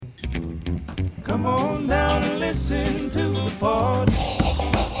Come on down and listen to the pod.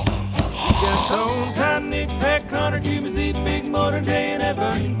 Got Tone, Time, Nick, Pat, Connor, Cuba, Z, Big Motor, Jay, and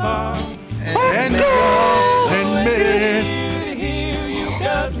Evan Bob. And Mitch. Here you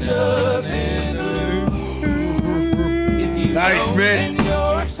got nothing to lose. If you Nice, don't Mitch. send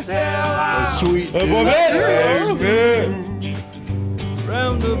yourself out, Sweet.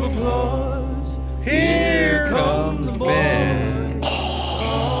 round of applause. Here comes Ben.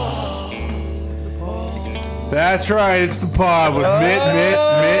 That's right. It's the pod with Mitt,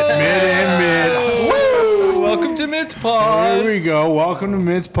 and Mitt. Woo! Welcome to Mitt's Pod. Here we go. Welcome to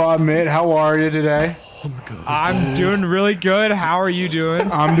Mitt's Pod. Mitt, how are you today? I'm doing really good. How are you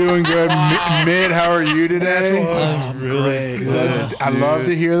doing? I'm doing good. Mitt, how are you today? I'm really good. I love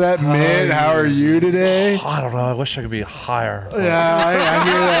to hear that. Mitt, how are you today? I don't know. I wish I could be higher. Yeah, I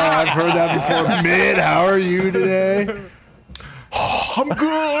hear that. I've heard that before. Mitt, how are you today? I'm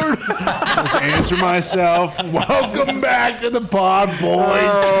good. Let's answer myself. Welcome back to the pod,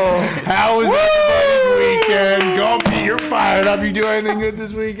 boys. How was everybody's weekend? Go, Pete, you're fired up. You do anything good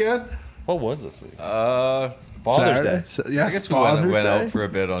this weekend? What was this week? Father's Day. Yes, I guess we Father's went Day. out for a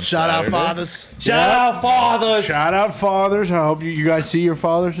bit on Shout out Saturday. fathers. Shout out fathers. Shout out fathers. I hope you guys see your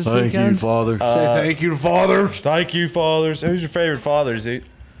fathers this weekend. Father. Say thank you to fathers. Thank you, fathers. Who's your favorite father, Zeke?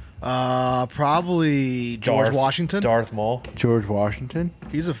 Probably George Washington. Darth Maul. George Washington.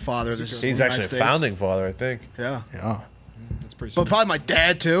 He's a father. Of this He's United actually a States. founding father, I think. Yeah, Yeah, That's pretty but probably my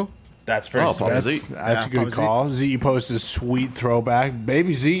dad too. That's pretty Oh, sweet. Papa that's Zeke. a Yeah, good Papa call. Z posted a sweet throwback.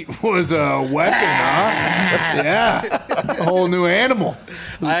 Baby Zeke was a weapon, huh? Yeah, a whole new animal.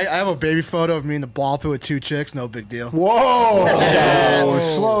 I have a baby photo of me in the ball pit with two chicks. No big deal. Whoa,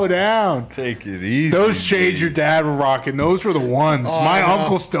 slow down. Take it easy. Those shades your dad were rocking, those were the ones. Oh, My I know.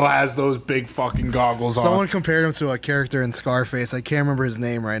 uncle still has those big fucking goggles Someone on. compared him to a character in Scarface. I can't remember his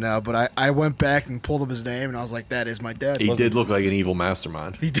name right now, but I went back and pulled up his name, and I was like, that is my dad. He did look like an evil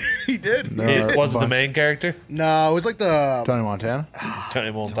mastermind. He did. He did. It wasn't the main character? No, it was like the. Tony Montana.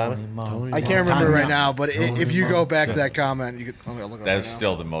 Tony Montana. I can't remember it right now, but if you go back to that comment, you could. I'll look it up right That's now.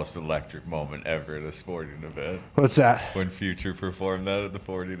 still the most electric moment ever at a sporting event. What's that? When Future performed that at the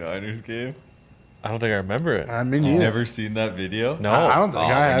 49ers game. I don't think I remember it. I mean, You you never seen that video? No. I don't think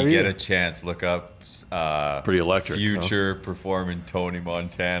I when have you get either. a chance, look up Pretty electric. Future performing Tony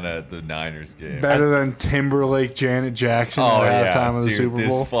Montana at the Niners game. Better than Timberlake, Janet Jackson Oh, at yeah. halftime of the Dude, Super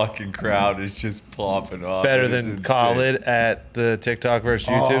Bowl. this fucking crowd is just popping off. Better It is than insane. Khalid at the TikTok versus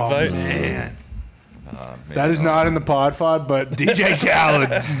YouTube fight? Man. Maybe That is not in the pod fod, but DJ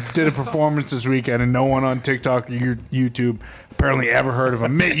Khaled did a performance this weekend, and no one on TikTok or YouTube apparently ever heard of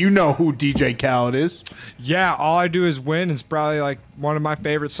him. Mitt, you know who DJ Khaled is. Yeah, All I Do Is Win is probably like one of my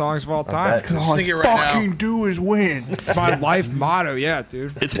favorite songs of all time. bet. All Sing I it right now. fucking do is win. It's my life motto. Yeah,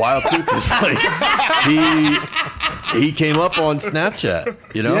 dude. It's wild too because like he came up on Snapchat.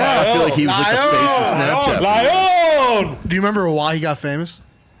 You know, Yeah. I feel like he was like the face of Snapchat. Lion! Do you remember why he got famous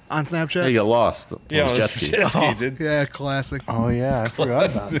on Snapchat? He got lost on Yeah, his jet ski. dude. Yeah, classic. Oh, yeah, I forgot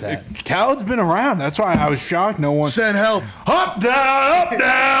about that. Khaled's been around. That's why I was shocked. No one. Send help. Up, down, up,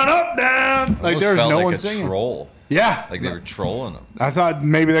 down, up, down. Like, Almost there's felt no like one a singing. troll. Yeah. Like they were trolling him. I thought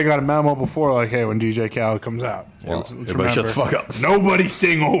maybe they got a memo before, like, hey, when DJ Khaled comes out. Well, let's Everybody shut the remember. fuck up. Nobody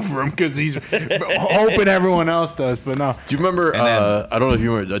sing over him because he's hoping everyone else does, but no. Do you remember? And then- I don't know if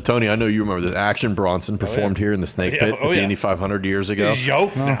you remember, Tony. I know you remember this. Action Bronson performed here in the Snake Pit Oh, at the yeah. Indy 500 years ago. He's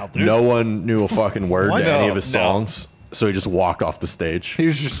yoked now, dude. No one knew a fucking word What? to any No, of his no. songs, so he just walked off the stage. He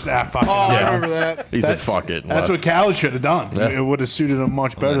was just that fucking Oh, I Yeah. remember that. He said, "Fuck it." and That's left. what Khaled should have done. Yeah. It would have suited him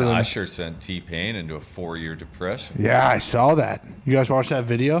much better And then than. Usher sent T-Pain into a 4-year depression. Yeah, I saw that. You guys watch that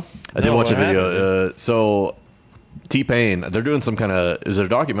video? I did No, watch a what video. So T-Pain, they're doing some kind of. Is it a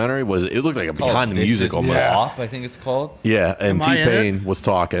documentary? Was it looked like a behind the This music Is almost? Bop, I think it's called. Yeah, and Am I in T-Pain was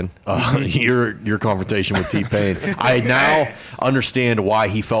talking. Your confrontation with T-Pain. I now understand why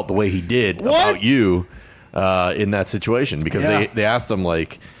he felt the way he did about you in that situation because Yeah. they asked him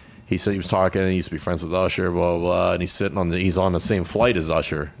like. He said he was talking and he used to be friends with Usher, blah, blah, blah. And he's on the same flight as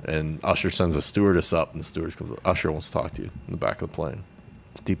Usher. And Usher sends a stewardess up and the stewardess comes up. Usher wants to talk to you in the back of the plane.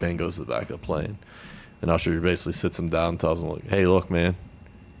 T-Pain goes to the back of the plane. And Usher basically sits him down and tells him, like, hey, look, man,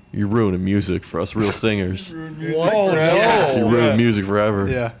 you're ruining music for us real singers. What? You're ruining music forever.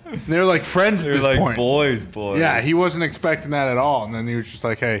 Yeah. They're like friends at They're this like point. boys. Yeah, he wasn't expecting that at all. And then he was just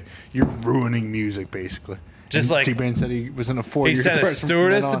like, hey, you're ruining music, basically. Just And like- T-Pain said he was in a 4-year He sent a depression from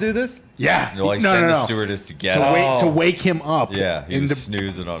stewardess then to on. do this? Yeah. No, like send the stewardess to get him. To wake him up. Yeah, he in was the-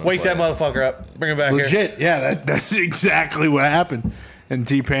 snoozing on. Wake that plane. motherfucker up. Bring him back here. Legit. Yeah, that's exactly what happened. And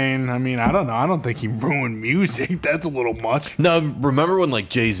T-Pain, I mean, I don't know. I don't think he ruined music. That's a little much. No, remember when like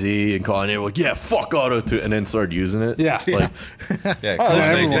Jay-Z and Kanye were like, yeah, fuck auto-tune, and then started using it? Yeah. Like, Yeah, Oh, this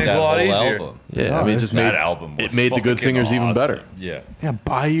makes things that a lot whole easier. album. yeah, I mean, it just made That album was it made the good fucking singers even better. awesome. Yeah. Yeah,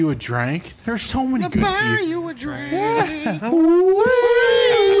 buy you a drink. There's so many good T. you a drink.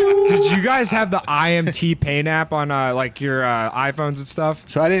 Did you guys have the IMT Pain app on like your iPhones and stuff?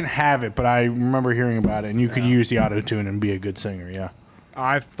 So I didn't have it, but I remember hearing about it, and you could use the auto-tune and be a good singer, yeah.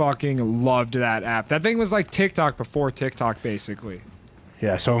 I fucking loved that app. That thing was like TikTok before TikTok, basically.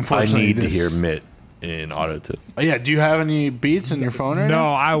 Yeah, so I unfortunately... need to hear Mitt in auto-tune. Oh, yeah, do you have any beats in your phone right now?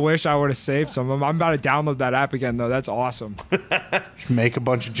 No, I wish I would have saved some of them. I'm about to download that app again, though. That's awesome. Just make a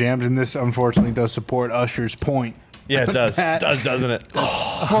bunch of jams, and this, unfortunately, does support Usher's point. Yeah, it does. It does, doesn't it?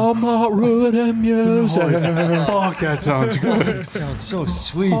 I'm not ruining music. Fuck, that sounds good. Sounds so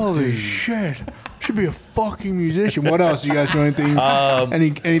sweet. Holy shit. Should be a fucking musician. What else? You guys do anything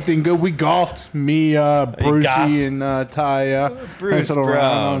anything good? We golfed. Me, Brucey, golfed. and Ty. Bruce nice little round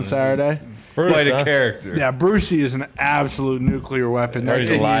Brown. on Saturday. Quite a huh? character. Yeah, Brucey is an absolute nuclear weapon. Heard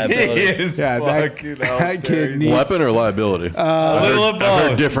he's a liability. He is Yeah, fucking that kid needs... Weapon or liability? a little of I've heard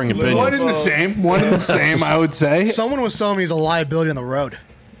both. differing One opinions. in the same. One in the same, I would say. Someone was telling me he's a liability on the road.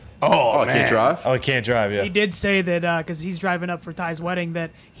 Oh, I man. can't drive? Oh, he can't drive, yeah. He did say that because he's driving up for Ty's wedding,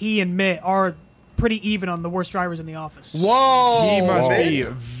 that he and Mitt are pretty even on the worst drivers in the office. Whoa! He must be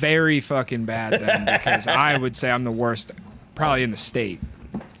very fucking bad then, because I would say I'm the worst, probably in the state.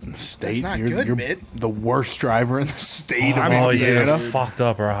 State, not you're, good, you're Mitt. the worst driver in the state of I'm always either Indiana. fucked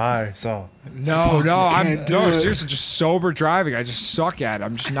up or high, so. No, can't do it. seriously, just sober driving. I just suck at it.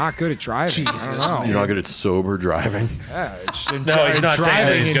 I'm just not good at driving. I don't know. You're not good at sober driving. Yeah, just No, he's not saying that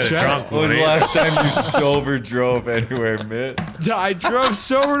driving he's in good at general. drunk. When was the last time you sober drove anywhere, Mitt? I drove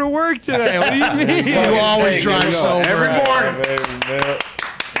sober to work today. What do you mean? You always drive sober. Every morning. Mitt.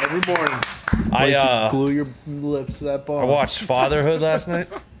 Every morning. I Glue your lips to that ball. I watched Fatherhood last night.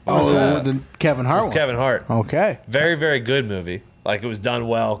 Oh, the Kevin Hart one. Kevin Hart. Okay. Very, very good movie. Like, it was done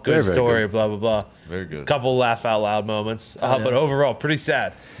well. Good Very, very story, good. blah, blah, blah. Very good. Couple laugh out loud moments. But overall, pretty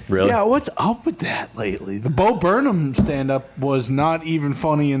sad. Really? Yeah, what's up with that lately? The Bo Burnham stand-up was not even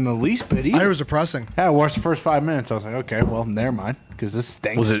funny in the least bit I either. heard it was depressing. Yeah, I watched the first 5 minutes. I was like, okay, well, never mind, because this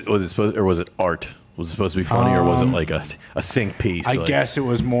stinks. Was it supposed, or was it art? Was it supposed to be funny, or was it like a think piece? I like, guess it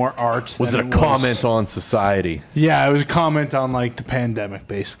was more art. Was it than a comment on society? Yeah, it was a comment on like the pandemic,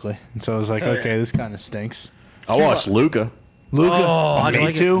 basically. And so I was like, okay, this kind of stinks. I watched Luca. Luca, I me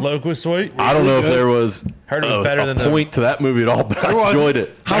like too. Luke was sweet. I don't know if there was Heard it was better a than the- point to that movie at all, but I enjoyed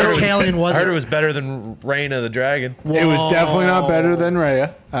it. How Italian was I heard it? it was better than Reign of the Dragon. It was definitely not better than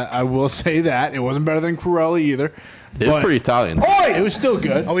Rhea. I will say that. It wasn't better than Cruella either. It was But- pretty Italian. It was still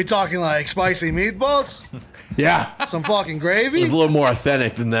good. Are we talking like spicy meatballs? Yeah, Some fucking It gravy? was a little more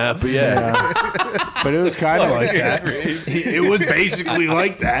authentic than that, but yeah. but it was kind of like that. It was basically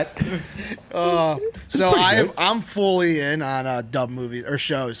like that. So I'm fully in on dub movies or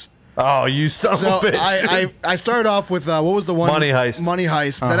shows. Oh, you son So of a bitch. dude. I started off with what was the one? Money Heist. Money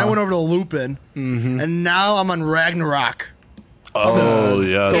Heist. Then I went over to Lupin, and now I'm on Ragnarok. Oh,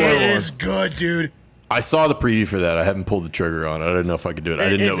 yeah. It is good, dude. I saw the preview for that. I haven't pulled the trigger on it. I didn't know if I could do it. I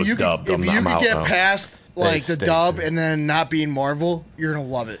didn't know it was you dubbed. If you I'm could out get now. past like the stink, dub dude. and then not being Marvel, you're gonna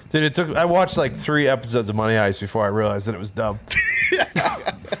love it. Dude, I watched like 3 episodes of Money Heist before I realized that it was dumb.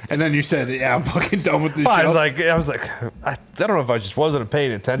 And then you said, "Yeah, I'm fucking done with this I show." was like, I don't know if I just wasn't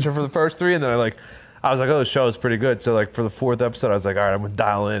paying attention for the first 3, and then I was like, oh, the show is pretty good. So like for the 4th episode, I was like, all right, I'm gonna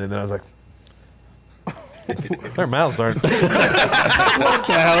dial in, and then I was like, their mouths aren't. what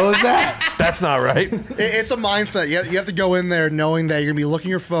the hell is that? That's not right. It's a mindset. You have to go in there knowing that you're gonna be looking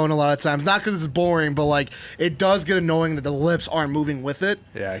at your phone a lot of times. Not because it's boring, but like it does get annoying that the lips aren't moving with it.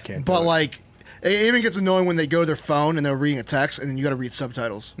 Yeah, I can't do But it. like, it even gets annoying when they go to their phone and they're reading a text, and then you got to read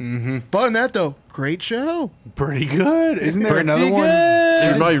subtitles. Mm-hmm. But other than that, though, great show. Pretty good. Isn't there another one? So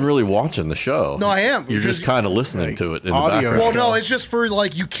you're not even really watching the show. No, I am. You're just kind of listening to it in the audio. background. Well, no, it's just for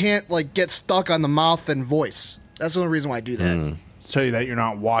like you can't like get stuck on the mouth and voice. That's the only reason why I do that. So that you're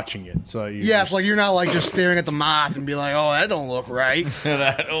not watching it. So you Yeah, it's like you're not like just staring at the mouth and be like, "Oh, that don't look right."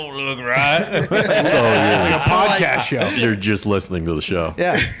 That don't look right. So you're, a podcast show. you're just listening to the show.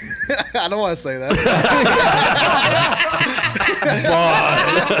 Yeah. I don't want to say that.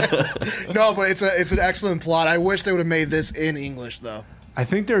 No, but it's an excellent plot. I wish they would have made this in English though. I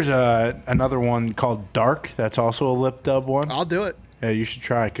think there's another one called Dark. That's also a lip dub one. I'll do it. Yeah, you should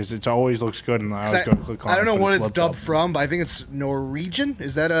try because it always looks good, and I always go to click on it. I don't know but what it's lip dubbed from, but I think it's Norwegian.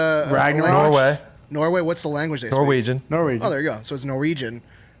 Is that a Ragnarok? language? Norway. Norway. What's the language they speak? Norwegian. Norwegian. Oh, there you go. So it's Norwegian.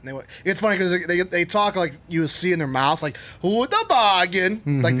 It's funny because they talk like you see in their mouths, like "who the bargain,"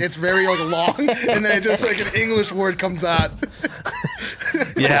 like it's very like long, and then it just like an English word comes out.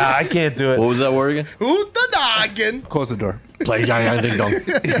 Yeah, I can't do it. What was that word again? Who the bargain? Close the door. Play Giant Ding Dong.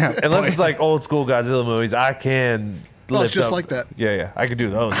 Unless it's like old school Godzilla movies, I can. Oh, it's lift just up. like that. Yeah, I could do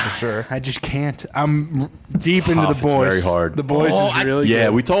those for sure. I just can't. I'm deep into tough. the boys. It's very hard. The boys Oh, is really Yeah,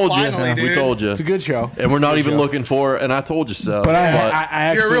 good. we told you. Finally, We dude. told you. It's a good show. And we're not Good even show. looking for it, and I told you so. But I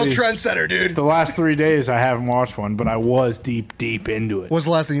actually, You're a real trendsetter, dude. the last 3 days I haven't watched one, but I was deep into it. What's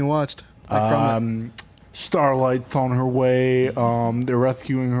the last thing you watched? Like from Starlight's on her way. They're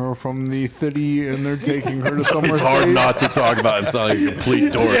rescuing her from the city, and they're taking her to somewhere. It's hard safe. not to talk about and sound like a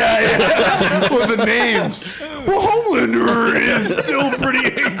complete dork. With the names. Well, Homelander is still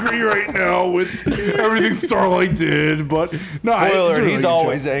pretty angry right now with everything Starlight did, but no, it's Spoiler, really he's good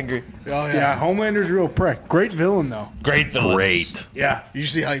always show. angry. Oh yeah. Yeah, Homelander's a real prick. Great villain though. Great villain. Great. Yeah. You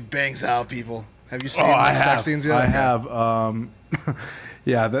see how he bangs out people. Have you seen I the have. sex scenes yet? I have.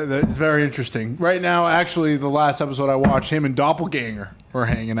 Yeah, it's very interesting. Right now, actually, the last episode I watched, him and Doppelganger were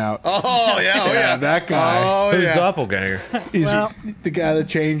hanging out. Oh yeah, oh yeah. that guy. Oh Who's yeah. Doppelganger? He's Well- the guy that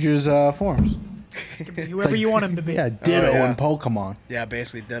changes forms. Whoever you want him to be. Yeah, Ditto yeah. in Pokemon. Yeah,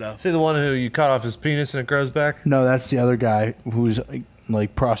 basically ditto. See the one who you cut off his penis and it grows back? No, that's the other guy who's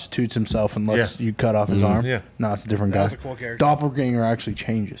like prostitutes himself and lets you cut off his arm. yeah. No, it's a different That guy. was a cool character. Doppelganger actually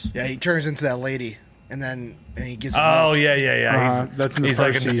changes. Yeah, he turns into that lady, and then he gives. Oh yeah. That's in the He's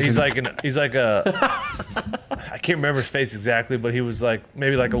first like season. he's like a. I can't remember his face exactly, but he was like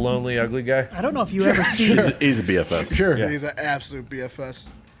maybe like a lonely, ugly guy. I don't know if you ever see. He's a BFS. Sure. Yeah. He's an absolute BFS.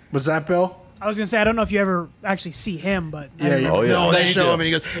 Was that Bill? I was gonna say I don't know if you ever actually see him, but I Yeah, remember- Oh, yeah. No, they show him and he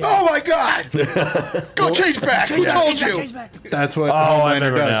goes, "Oh my god, go change back! Who told Chase back, you?" chase back. That's what Oh, I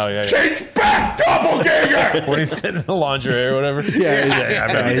Homelander remember does. now. Yeah, Change back, Doppelganger! when he's sitting in the lingerie or whatever.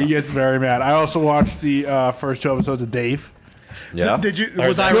 Yeah, he gets very mad. I also watched the first 2 episodes of Dave. Yeah. Did you? Heard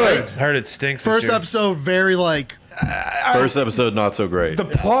Was I that- right? Heard it stinks. this First year. episode, very like. First episode, not so great. The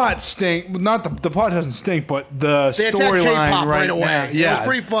plot stink. Not the plot doesn't stink, but the They attacked storyline K-pop right away. now. It Yeah, was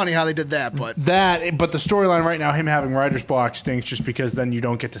pretty funny how they did that, but but the storyline right now, him having writer's block stinks just because then you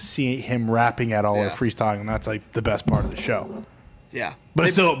don't get to see him rapping at all or Yeah. freestyling, and that's like the best part of the show. yeah. But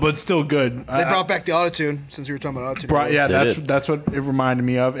they, still good. they brought back the autotune since we were talking about autotune. Yeah, They did. that's what it reminded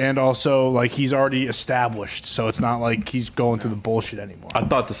me of, and also like he's already established, so it's not like he's going through the bullshit anymore. I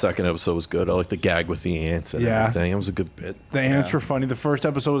thought the second episode was good. I like the gag with the ants and Yeah. everything. It was a good bit. The ants were funny. The first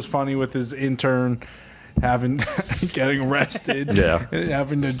episode was funny with his intern having getting arrested. Yeah. and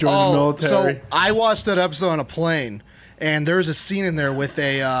having to join the Oh, military. so I watched that episode on a plane, and there's a scene in there with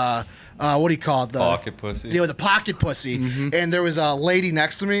a what do you call it? The Pocket pussy. Yeah, with the pocket pussy. And there was a lady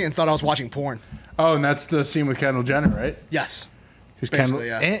next to me and thought I was watching porn. Oh, and that's the scene with Kendall Jenner, right? Yes. 'Cause Basically,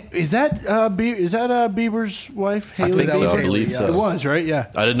 yeah. Is that Bieber's wife? Haley? think That so. was I Haley, believe yes. so. It was, right? Yeah.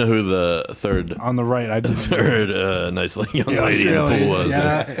 I didn't know who the third On the right, I just nice young lady in the pool was.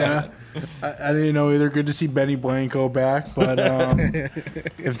 Yeah. I didn't know either. Good to see Benny Blanco back. But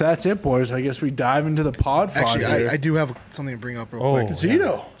if that's it, boys, I guess we dive into the pod Actually, fodder. I do have something to bring up real quick.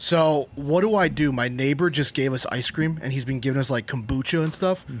 Zito. So, what do I do? My neighbor just gave us ice cream, and he's been giving us like kombucha and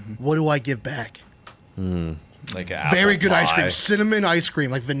stuff. What do I give back? Like apple Very good ice pie. cream, cinnamon ice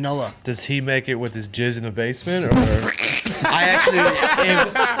cream, like vanilla. Does he make it with his jizz in the basement, or I actually,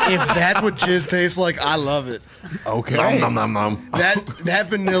 if that's what jizz tastes like, I love it. Okay. Nom, nom, nom, nom. That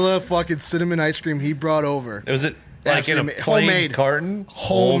vanilla fucking cinnamon ice cream he brought over. was it like in a Absolutely. plain Homemade. carton?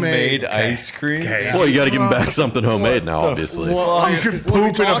 Homemade ice cream. Well, you got to give him back something homemade now, obviously. Well, You should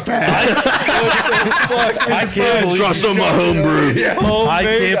poop in a bag. I can't believe Trust on my homebrew. I can't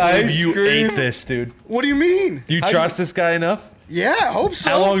believe ice you cream. ate this, dude. What do you mean? You trust this guy enough? Yeah, I hope so.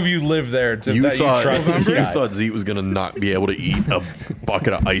 How long have you lived there that You you thought, trust this you guy? thought Zeke was going to not be able to eat a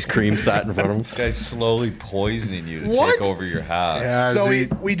bucket of ice cream sat in front of him? This guy's slowly poisoning you to What? take over your house. Yeah, So Z-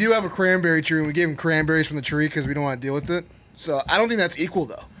 we do have a cranberry tree, and we gave him cranberries from the tree because we don't want to deal with it. So I don't think that's equal,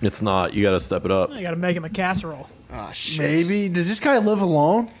 though. It's not. You got to step it up. You got to make him a casserole. Ah, shit. maybe. Does this guy live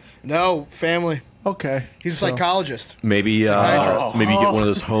alone? No, family. Okay. He's a So- psychologist. Maybe Psychiatrist. maybe you get one of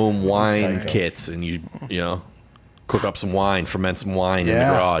those home wine psycho. kits and you know cook up some wine, ferment some wine in the Yes.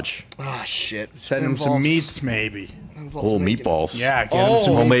 garage. Ah, shit. Send him some meats, maybe. Little meatballs. Yeah, get him Oh.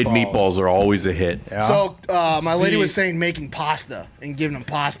 some Homemade meatballs. meatballs are always a hit. Yeah. So my lady was See- saying making pasta and giving him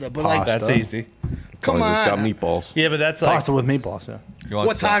pasta, but That's Pasta. easy. As long come as it's got on. meatballs. Yeah, but that's like Pasta with meatballs, yeah. You want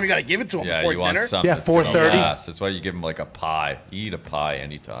What some- time you got to give it to him Yeah, before you dinner? want something. Yeah, that's gonna 4:30. last. That's why you give him like a pie. You eat a pie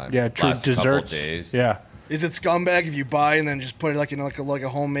anytime. Yeah, true Lasts a couple desserts. days. Yeah. Is it scumbag if you buy and then just put it like in like a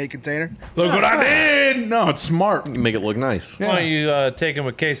homemade container? Look what I did! No, it's smart. You make it look nice. Why don't you take him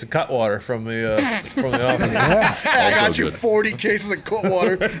a case of cut water from the office? I got Also you good. 40 cases of cold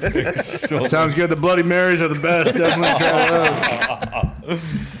water. Sounds good. The Bloody Marys are the best. Definitely try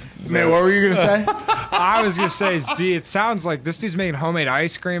those. Man, what were you gonna say? I was gonna say, Z. It sounds like this dude's making homemade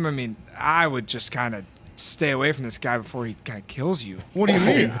ice cream. I mean, I would just kind of stay away from this guy before he kind of kills you. What do you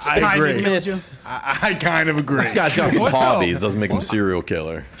mean? I agree. Kills you. I kind of agree. Guy's got some hobbies. Doesn't make him a serial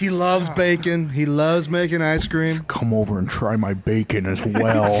killer. He loves bacon. He loves making ice cream. Come over and try my bacon as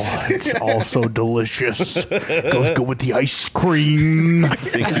well. It's also delicious. Goes good with the ice cream. I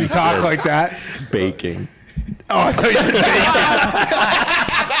think You talk like that. baking. Oh, I thought you said bacon.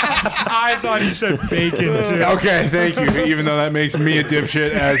 I thought you said bacon too. Okay, thank you. Even though that makes me a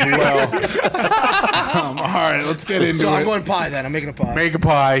dipshit as well. All right, let's get into So I'm it. going pie then. I'm making a pie. Make a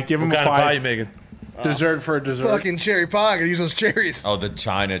pie. Give him What a kind of pie pie. you making? Dessert for a dessert. Fucking cherry pie. I gotta use those cherries. Oh, the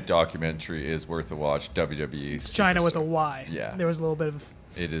China documentary is worth a watch. WWE. It's China with a Y. Yeah. There was a little bit of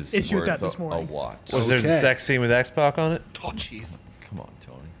It is issue with worth that this a morning. watch. Was there the Okay. sex scene with X-Pac on it? Oh, jeez. Come on,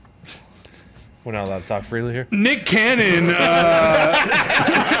 Tony. We're not allowed to talk freely here. Nick Cannon.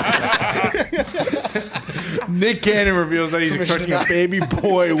 Nick Cannon reveals that he's expecting a baby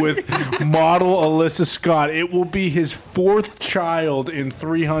boy with model Alyssa Scott. It will be his 4th child in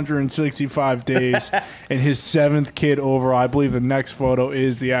 365 days and his 7th kid overall. I believe the next photo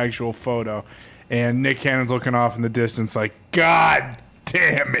is the actual photo. And Nick Cannon's looking off in the distance like, God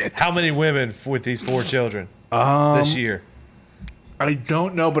damn it. How many women with these 4 children this year? I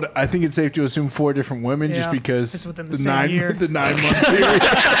don't know, but I think it's safe to assume 4 different women just Yeah, because it's within the same year. the 9-month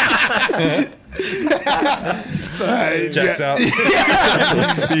period. Checks out.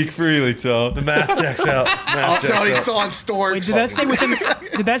 Speak freely, Tom. The math checks out. Math checks Tony's out. still on storage. Wait, did that say within?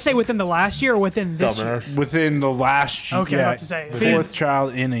 Did that say within the last year or within this year? Within the last Okay, yeah, about to say, if 4th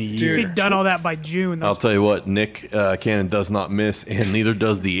child in a year. If he'd done all that by June, I'll that's tell you what, Nick Cannon does not miss, and neither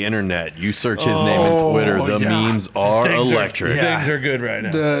does the internet. You search his name on Twitter, the yeah. memes are Things electric. Things are good right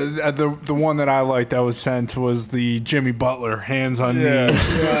now. The one that I liked that was sent was the Jimmy Butler hands on Yeah.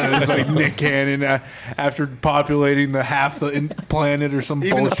 knees. It was like Nick Cannon after populating the half the planet or some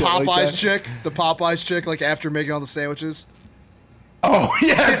Even the bullshit like Popeyes that. chick, like after making all the sandwiches. Oh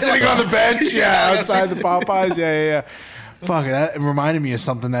yeah, sitting on the bench, outside the Popeyes, yeah. Fuck, that reminded me of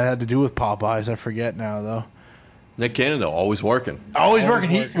something that had to do with Popeyes. I forget now though. Nick Cannon, though, always working. Always working.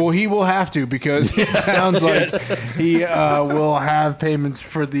 He will have to because it sounds like he will have payments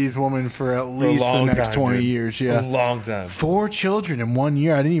for these women for at least the long next time, 20 dude. years. A Yeah, long time. 4 children in 1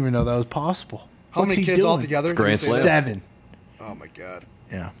 year. I didn't even know that was possible. How What's many he kids doing? altogether? Grand Did you say Slam. that? 7. Oh my god.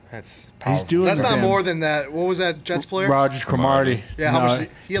 Yeah, That's he's powerful. doing. That's the not damn- more than that. What was that Jets player? Rogers Cromartie. Yeah, how No, much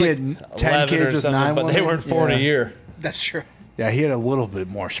he he had, had 10 11 or kids with something, 9 but they women. weren't 4 in a year. That's true. Yeah, he had a little bit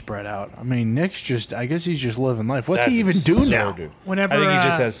more spread out. I mean, Nick's just, I guess he's just living life. What's he even do absurd, now? Dude. whenever I think he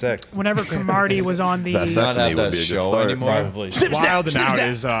just uh, has sex. Whenever Cromartie was on the That's Not to me have would that be a good show start. anymore. Probably. Wild and Out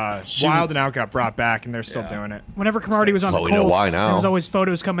is Wild and Out got brought back and they're still doing it. whenever Cromartie was on Well, the we know Colts, why now. there was always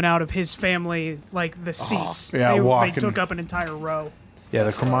photos coming out of his family, like the seats. Yeah, they walking. took up an entire row. Yeah,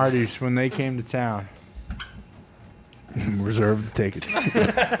 the Cromarties, when they came to town, reserved the tickets.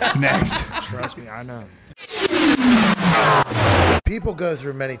 Next. Trust me, I know. People go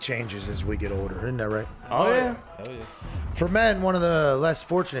through many changes as we get older, isn't that right? Oh, yeah. For men, one of the less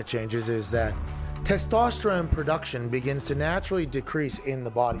fortunate changes is that testosterone production begins to naturally decrease in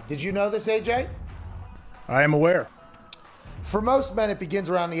the body. Did you know this, AJ? I am aware. For most men, it begins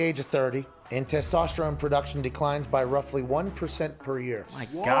around the age of 30, and testosterone production declines by roughly 1% per year. My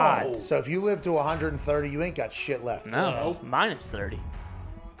God. So if you live to 130, you ain't got shit left. No, minus 30.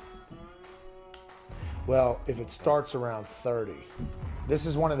 Well, if it starts around 30, this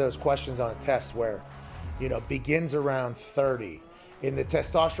is one of those questions on a test where, begins around 30, and the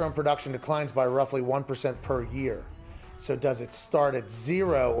testosterone production declines by roughly 1% per year. So does it start at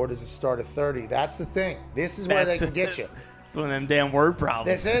 0 or does it start at 30? That's the thing. This is where they can get you. It's one of them damn word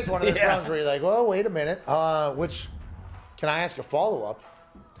problems. This is one of those problems where you're like, oh, wait a minute. Can I ask a follow-up?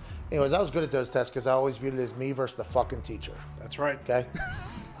 Anyways, I was good at those tests because I always viewed it as me versus the fucking teacher. That's right. Okay?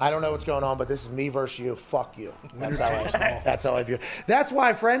 I don't know what's going on, but this is me versus you. Fuck you. That's how I view it. That's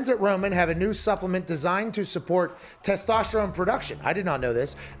why friends at Roman have a new supplement designed to support testosterone production. I did not know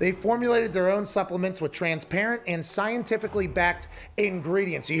this. They formulated their own supplements with transparent and scientifically backed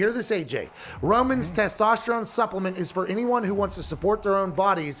ingredients. You hear this, AJ? Roman's testosterone supplement is for anyone who wants to support their own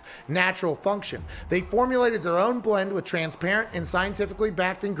body's natural function. They formulated their own blend with transparent and scientifically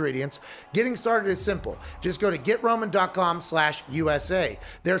backed ingredients. Getting started is simple. Just go to getroman.com/USA.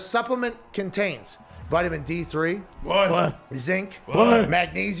 Their supplement contains vitamin D3, What? zinc, What?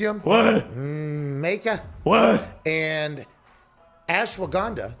 magnesium, What? maca, What? and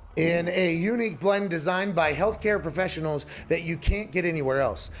ashwagandha in a unique blend designed by healthcare professionals that you can't get anywhere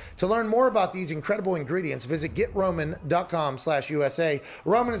else. To learn more about these incredible ingredients, visit GetRoman.com/USA.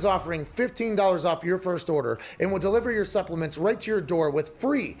 Roman is offering $15 off your first order and will deliver your supplements right to your door with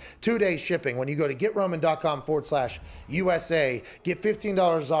free 2-day shipping when you go to GetRoman.com/USA. Get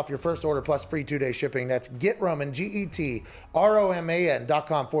 $15 off your first order plus free 2-day shipping. That's GetRoman,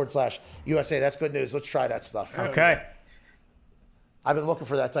 GetRoman.com/USA. That's good news. Let's try that stuff. Okay. I've been looking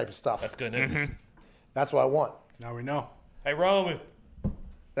for that type of stuff. That's good news. That's what I want. Now we know. Hey, Roman.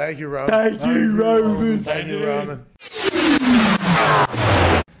 Thank you, Roman. Thank you, Roman. Thank you, Roman.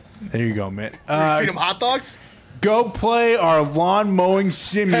 There you go, man. Feed them hot dogs? Go play our lawn mowing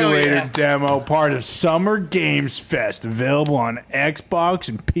simulator yeah. demo, part of Summer Games Fest, available on Xbox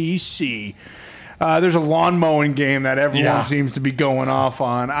and PC. There's a lawn mowing game that everyone seems to be going off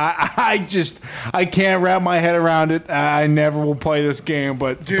on. I can't wrap my head around it. I never will play this game,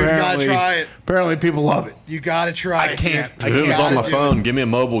 but Dude, apparently, you gotta try it. Apparently people love it. You gotta try it. I can't. If it was on my phone, give me a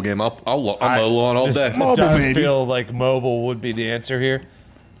mobile game. I'll mow lawn all day. It does feel like mobile would be the answer here.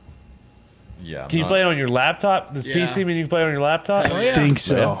 Yeah. Can you play it on your laptop? Does PC mean you can play it on your laptop? I think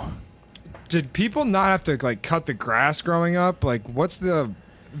so. Yeah. Did people not have to like cut the grass growing up? Like, what's the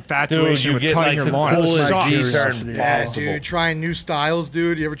infatuation with cutting your lawn? It sucks. Yeah, dude, trying new styles,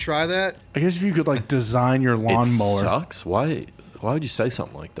 dude. You ever try that? I guess if you could like design your lawnmower. Sucks. Why would you say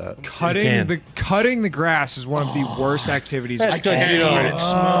something like that? Cutting the grass is one of the worst activities. That's because you don't. It's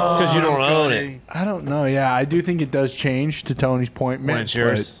because you don't own it. I don't know. Yeah, I do think it does change to Tony's point. When it's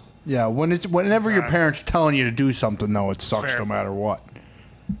yours. Yeah, whenever your parents telling you to do something, though, it sucks no matter what.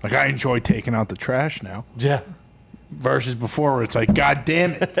 Like, I enjoy taking out the trash now. Yeah. Versus before, where it's like, God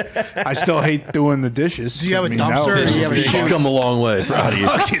damn it, I still hate doing the dishes. Do you have a dumpster? Or do you have a You've come a long way. Proud of you.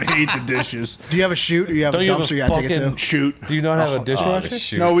 I fucking hate the dishes. Do you have a chute or you have a dumpster you gotta take it to? Shoot. Do you not have a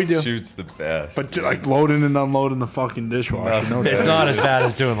dishwasher? No, we do. Shoot's the best. But like loading and unloading the fucking dishwasher. No, It's not as bad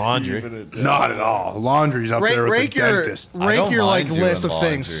as doing laundry. Not at all. Laundry's up there with Rank the your dentist. like list of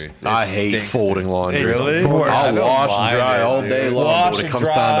things. I hate folding laundry. Really? I'll wash and dry all day long. Wash When it and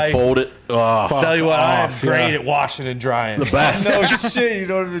comes time to dry. fold it, Tell you what, I am off, great yeah. at washing and drying. the best. No shit, you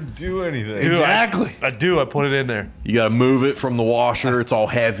don't even do anything. Dude, Exactly. I do. I put it in there. You got to move it from the washer. It's all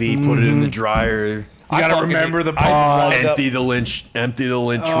heavy. Put it in the dryer. You gotta fucking- remember the I pond. wind up- Empty the lynch trap. Empty no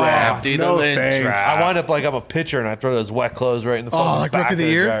the lint thanks. trap. I wind up like I'm a pitcher and I throw those wet clothes right in the fucking like back Rookie of the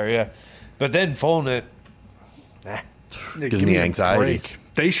the Year? dryer, yeah. But then folding it, Gives me anxiety. break.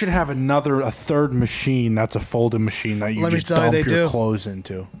 They should have a third machine that's a folding machine that you Let me just tell you, dump they your do. clothes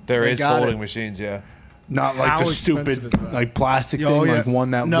into. there They is got folding it. machines, yeah. Not like How the expensive stupid is that? like plastic Oh, thing, yeah. like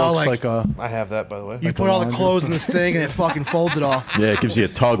one that No, looks like- like a. I have that, by the way. You put all the clothes in this thing and it fucking folds it all. Yeah, it gives you a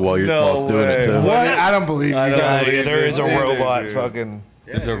tug while it's doing it way. too. What? I don't believe you guys. There is a Yeah, robot dude. fucking...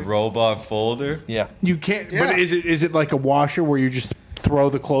 There's a robot folder. Yeah. You can't. Yeah. But is it like a washer where you just throw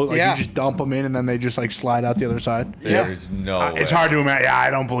the clothes, like Yeah. you just dump them in and then they just like slide out the other side? There's no way. It's hard to imagine. Yeah, I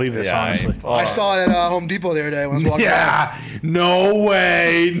don't believe this, Yeah, honestly. I saw it at Home Depot the other day when I was walking by. Yeah, no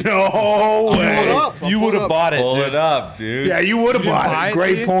way, no Pull it way. up. I'll You pull would it have up. bought it, Pull dude. it up, dude. Yeah, you would have didn't bought buy it. it,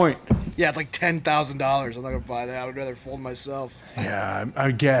 Great dude? point. Yeah, it's like $10,000. I'm not gonna buy that. I would rather fold myself. Yeah, I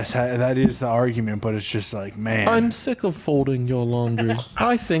guess that is the argument, but it's just like, man. I'm sick of folding your laundry.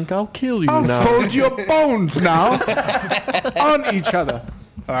 I think I'll kill you I'll now. fold your bones now on each other.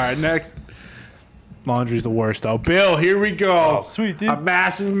 All right, next. Laundry's the worst, though. Bill, here we go. Oh, sweet, dude. A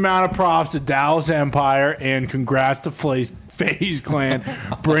massive amount of props to Dallas Empire, and congrats to FaZe Clan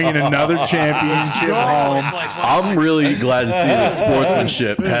bringing another championship home. I'm really glad to see that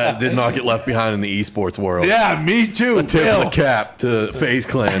sportsmanship did not get left behind in the esports world. Yeah, me too. A tip Bill. of the cap to FaZe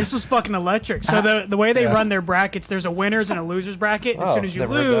Clan. This was fucking electric. So the way they run their brackets, there's a winners and a losers bracket. As soon as you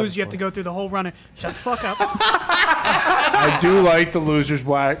never heard that lose, you have to go through the whole run. Shut the fuck up. I do like the losers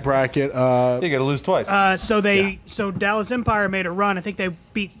bracket. You gotta lose twice. So Dallas Empire made a run. I think they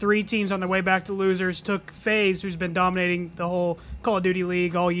beat 3 teams on their way back to losers. Took FaZe, who's been dominating the whole Call of Duty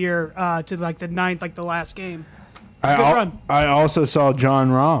League all year, to like the 9th, like the last game. Good run. I also saw John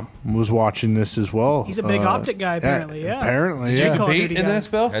Rahm was watching this as well. He's a big optic guy, apparently. Yeah. Apparently, Did yeah. you Call of Compete Duty in guy. this,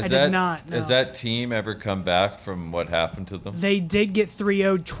 Bill? I did not, no. Has that team ever come back from what happened to them? They did get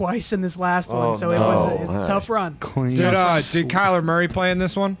 3-0'd twice in this last one, so no. it was a tough run. Clean. Did Kyler Murray play in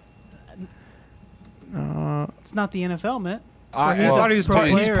this one? It's not the NFL, Mitt. I thought he was pro part.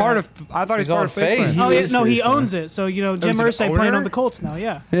 He's player. part of. I thought he's He's part on of FaZe FaZe. Clan. Oh yeah, is no, he FaZe owns it. So Jim he's an Irsay playing owner? on the Colts now.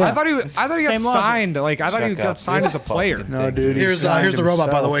 Yeah. I thought he got Same logic. signed. Like I thought he Check got out signed this as a player. fucking No, thing. dude. he Here's signed the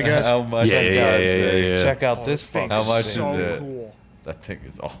robot, by the himself. way, guys. How much? Yeah. Check out this thing. How much is So it? cool. That thing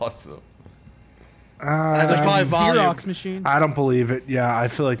is awesome. There's probably volume. Xerox machine. I don't believe it. Yeah, I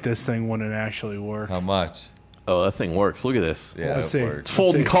feel like this thing wouldn't actually work. How much? Oh, that thing works. Look at this. Yeah, Let's it see. works. It's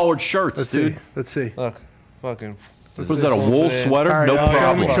folding see. collared shirts, Let's dude. see. Let's see. Look, fucking. Was that a wool sweater? All right, No show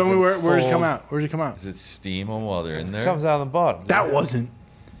problem. me, show me where's it come Fold. out. Where's it come out? Does it steam them while they're in It there? comes out of the bottom. That wasn't.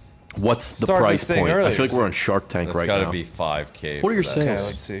 What's the Start price this thing point? I earlier. feel like we're on Shark Tank That's right got now. to be 5K. What are your for that. Okay, sales?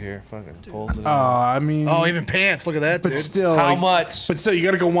 let's see here. Fucking pulls it. I mean. Oh, even pants. Look at that, But dude. still, How like, much? But still, you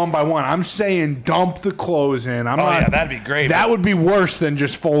got to go one by one. I'm saying dump the clothes in. I'm Oh not. yeah, that'd be great. that would be worse than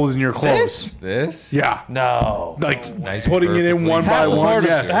just folding your clothes. This? Yeah. No. Like Nice, putting it in perfectly one by Half the, one. part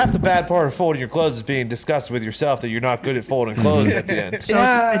Yes. of, half the bad part of folding your clothes is being disgusted with yourself that you're not good at folding clothes at the end. So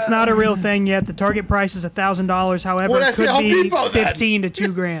it's not a real thing yet. The target price is $1,000. However, What'd I it say, could Home be Depot then? 15 to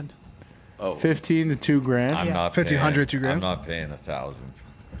 $2,000. 15 to $2,000. I'm not 1,500, paying, $2,000? I'm not paying 1,000.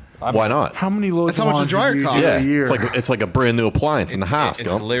 Why not? How many loads That's how of much a laundry dryer do you costs. do Yeah, a year? it's like a brand new appliance in the house. It's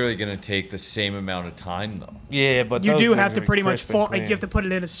Go. literally going to take the same amount of time, though. Yeah, but You those do things have to are pretty much crisp and fold. Like clean. you have to put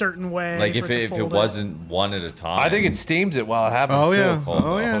it in a certain way. Like for if to it fold wasn't one at a time. I think it steams it while it happens. Oh, too. yeah.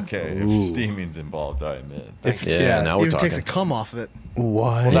 Oh, yeah. okay. If steaming's involved, I admit. Yeah, now we're Even takes talking. the cum off of it.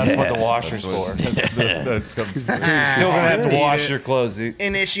 what? Well, that's what the washer's for. That comes Still gonna have to wash your clothes.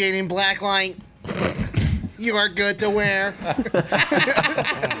 Initiating black light. You are good to wear.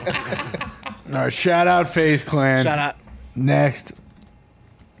 All right, shout out FaZe Clan. Shout out. Next.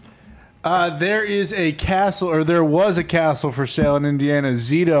 There is a castle, or there was a castle for sale in Indiana.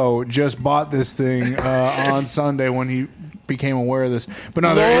 Zito just bought this thing on Sunday when he became aware of this. But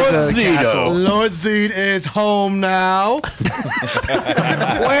no, there is a Zito. castle. Lord Zed is home now.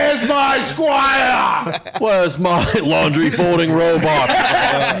 Where's my squire? Where's my laundry folding robot?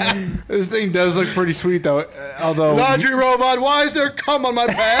 This thing does look pretty sweet, though. Although Laundry robot, why is there cum on my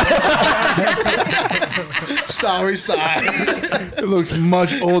pants? Sorry, sigh. it looks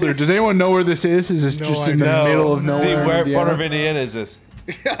much older. Does anyone know where this is? Is this just in the middle of nowhere? See, in where Indiana? part of Indiana is this?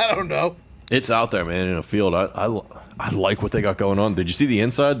 I don't know. It's out there, man, in a field. I like what they got going on. Did you see the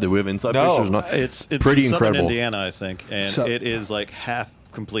inside? Do we have inside No. pictures? Not. It's pretty in Southern incredible. Indiana, I think, and So- it is like half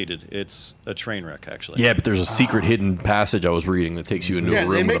completed. It's a train wreck, actually. Yeah, but there's a secret hidden passage I was reading that takes you into Yeah, a they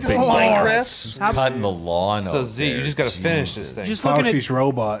room make with a this big in bar. Minecraft. Cutting the lawn So out Z, you there. just gotta finish this Jesus. thing. Just looking Foxy's at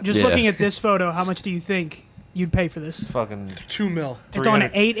robot. just Yeah. looking at this photo, how much do you think you'd pay for this? Fucking $2 million. It's on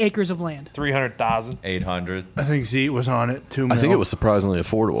 300 8 acres of land. 300,000. 800. I think Z was on it. $2 I million. think it was surprisingly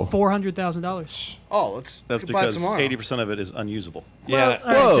affordable. $400,000. Oh, let's That's buy it because tomorrow. 80% of it is unusable. Yeah.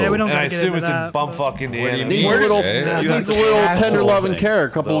 All right, Jay, we don't And I gotta get assume into it's in that, bumfuck What do Indiana. you Needs need? a little, Okay. needs a little tender loving care, a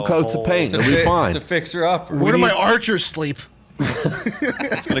couple of coats of paint. It'll be fine. It's a fixer-upper. Where do my archers sleep?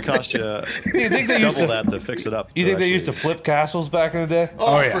 It's going to cost you You think they used double to? that to fix it up. You think they used to flip castles back in the day?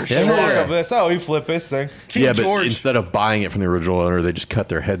 Oh, yeah. for Yeah. sure. Look up this. Oh, he flip this thing. King Yeah, but George. instead of buying it from the original owner, they just cut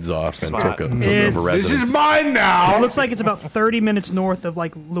their heads off and Smart. took It's- over This residence. is mine now. It looks like it's about 30 minutes north of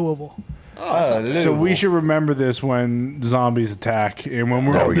like Louisville. So we should remember this when zombies attack, and when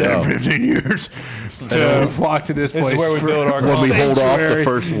we're There all we dead go. in 15 years, to flock to this This place. is where we for- build our When we hold off the Sanctuary.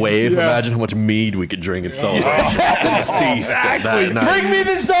 first wave, Yeah. imagine how much mead we could drink and celebration. Feast at that night. Bring me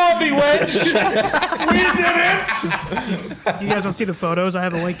the zombie wench. We did it! You guys want to see the photos? I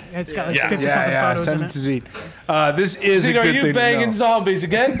have a link. It's got like 50 something Yeah, photos send in it to it. Zeke. This is Zeke, a are good you thing banging to know. zombies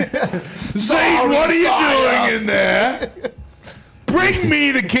again? Zeke, what are you doing in there? Bring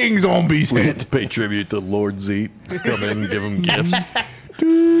me the king zombies We head. had to pay tribute to Lord Zeet. Come in and give him gifts.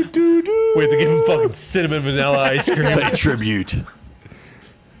 Do, do, do. We have to give him fucking cinnamon vanilla ice cream. Pay tribute.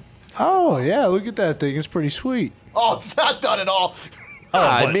 Oh, yeah, look at that thing. It's pretty sweet. Oh, it's not done at all.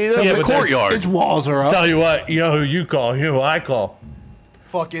 I mean, that's yeah, a but there's- courtyard. Its walls are up. Tell you what, you know who you call. You know who I call.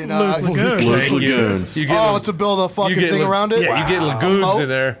 Fucking. Luke Lagoon. Los Thank you. Lagoons. You get Oh, la- to build a fucking you get thing la- around it? Yeah, you get lagoons Oh. in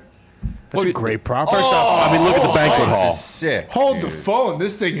there. That's a great property. First off, I mean, look at the banquet This hall. is sick. Hold the dude. phone.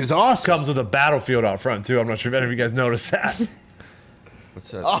 This thing is awesome. comes with a battlefield out front too. I'm not sure if any of you guys noticed that. What's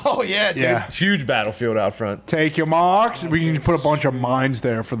that? Oh, yeah, dude. Yeah. Huge battlefield out front. Take your marks. We can put a bunch of mines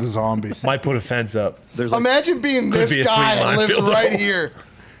there for the zombies. Might put a fence up. There's like, Imagine being this be a guy sweet that lives minefield, right though. here.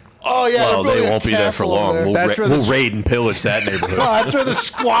 Oh, yeah. Well, they're they building a won't be there for castle over long. there. We'll, That's where the we'll s- raid and pillage that neighborhood. Oh, that's where the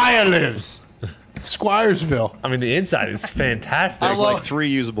squire lives. Squiresville. I mean, the inside is fantastic. there's like 3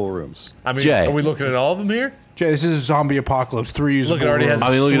 usable rooms. I mean, Jay. are we looking at all of them here? Jay, this is a zombie apocalypse. 3 usable Look, it already has.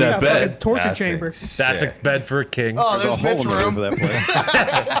 rooms. I mean, look at that bed. Torture That's chamber. That's a bed for a king. Oh, There's a there's hole Mitt's in the room. roof of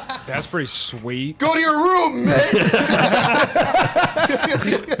that place. That's pretty sweet. Go to your room, Mitt.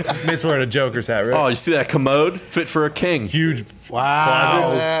 Mitt's wearing a Joker's hat, right? Oh, you see that commode? Fit for a king. Huge. Wow.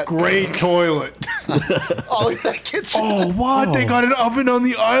 Closet. Great toilet. Oh, look at that kitchen. Oh, what? They got an oven on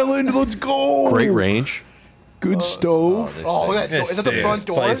the island. Let's go. Great range. Good stove. Oh, look at that. Is that the front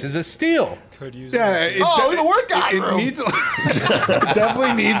door? Place is a steal. Could use Yeah, that. it, Oh, look at the workout it room. needs it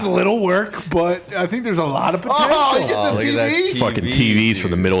definitely needs a little work, but I think there's a lot of potential. Oh, you get this look at that TV? Fucking TVs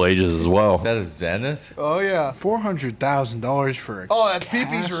from the Middle Ages as well. Is that a Zenith? Oh, yeah. $400,000 for a Oh, that's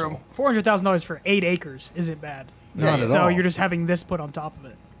Pee-Pee's room. $400,000 for 8 acres isn't bad. Not at So all. you're just having this put on top of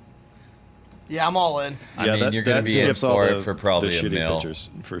it. Yeah, I'm all in. I mean, you're going to be in skips all for the- it for probably the a shitty mil. pictures,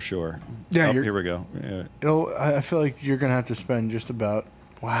 for sure. Yeah, Oh, you're- here we go. Yeah. I feel like you're gonna have to spend just about.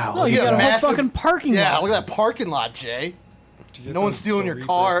 Wow. No, you got a whole massive- fucking parking Yeah, lot. look at that parking lot, Jay. No one's stealing your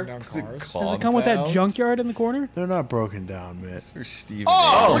car. Does it come with that junkyard in the corner? They're not broken down, man. Or Steven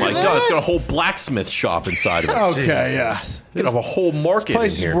Oh, Oh look my at god, it's this. got a whole blacksmith shop inside of it. Okay, yeah. You have a whole market in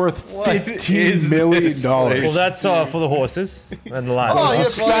Place is here. worth What $15 is million. this place? Well, that's for the horses and the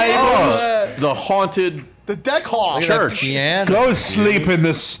lions. Oh, yeah, The haunted the deck hall. church. Piano. Go sleep in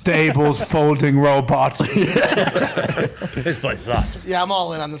the stables, folding robots. This place is awesome. Yeah, I'm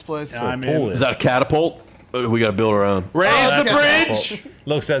all in on this place. I'm Pool in. Is that a catapult? We got to build our own. Raise Oh, the that's bridge.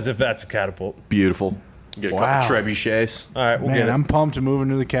 Looks as if that's a catapult. Beautiful. Get a Wow. couple trebuchets. All right, we'll Man, get it. I'm pumped to move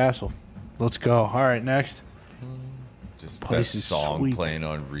into the castle. Let's go. All right, next. Just Place that is song sweet. playing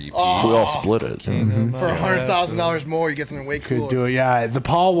on repeat. We all split it. For $100,000 more, you get something way Could cooler. do it. Yeah, the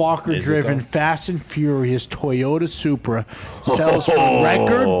Paul Walker Is it driven though? Fast and Furious Toyota Supra sells for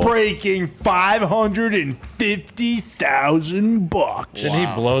record-breaking $550,000. Did he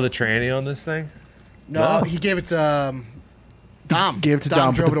blow the tranny on this thing? No, he gave it to Dom. Gave it to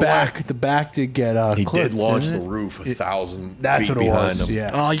Dom, but drove the it away. back, the back did get He clipped, did launch didn't the it? roof 1,000 That's feet what it behind was. him.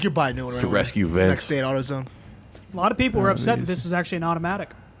 Yeah. Oh, you could buy a new one right To away. rescue Vince. Next day at AutoZone. A lot of people were upset that this was actually an automatic,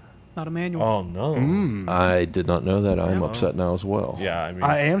 not a manual. Oh no. I did not know that. I'm upset now as well. Yeah, I mean,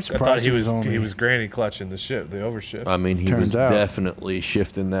 I am I thought surprised he it was was only- he was granny clutching the ship, the overship. I mean, he Turns was out. definitely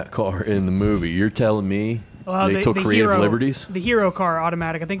shifting that car in the movie. You're telling me Well, they took creative liberties? The Hero car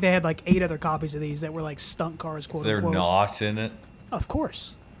automatic. I think they had like 8 other copies of these that were like stunt cars. Quote Is there unquote. NOS in it? Of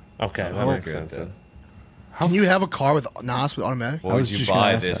course. Okay, that Oh, makes good sense. then. Can you have a car with NOS with automatic? What would was you just gonna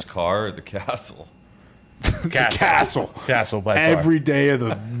buy, ask this that. car or the castle? Castle by far. Every day of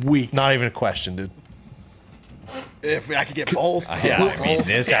the week. Not even a question, dude. If I could get both. Yeah, I mean,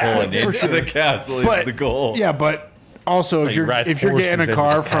 this going into the castle is the goal. Yeah, but also if you you're ride if you're getting horses a into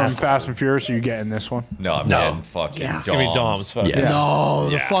car the from castle. Fast and Furious, are you getting this one? No, I'm getting fucking Doms. Give me Dom's. Fuck. Yes. No,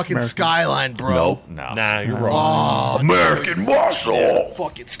 the Yeah, fucking American. Skyline, bro. Nope. No. Nah, you're wrong. American muscle.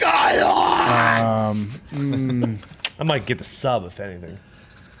 Fucking Skyline. I might get the sub if anything.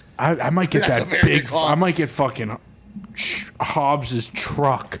 I might get That's a that very big. good car. I might get fucking Hobbs's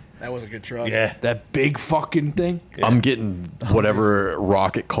truck. That was a good truck. Yeah. That big fucking thing. I'm getting whatever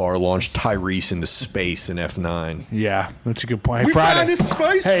rocket car launched Tyrese into space in F9. Yeah, that's a good point. We Friday. found this in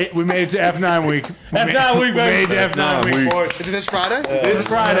space. Hey, we made it to F9 week. F9 week, We made it to baby. F9 week, boys. Is it this Friday? It's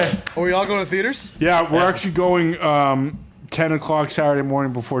Friday. Are we all going to theaters? Yeah, we're actually going 10 o'clock Saturday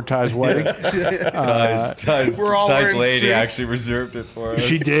morning before Ty's wedding. Ty's We're all wearing lady suits. actually reserved it for us.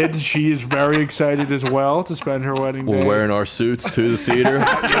 She did. She is very excited as well to spend her wedding day. We're wearing our suits to the theater.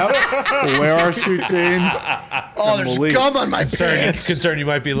 Yep. We'll wear our suits in. Oh, there's believe- gum on my pants. Concerned you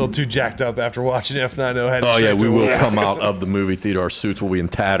might be a little too jacked up after watching F90 heading Oh yeah, straight we to will work. come out of the movie theater. Our suits will be in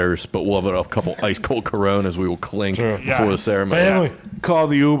tatters, but we'll have a couple ice cold Coronas. We will clink before the ceremony. Family. Call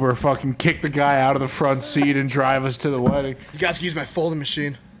the Uber, fucking kick the guy out of the front seat and drive us to the wedding. You guys can use my folding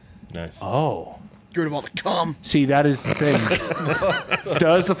machine. Nice. Oh. Get rid of all the cum. See, that is the thing.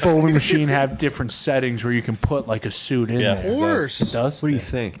 Does the folding machine have different settings where you can put like a suit in Yeah, there? Of course. It does? What do you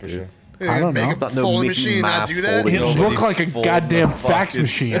think, dude? I don't know. Make a Thought no folding Mickey machine not Mouse do that. folding It Nobody looked like a fold goddamn the fax fucking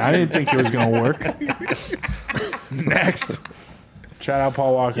machine. I didn't think it was going to work. Next. Shout out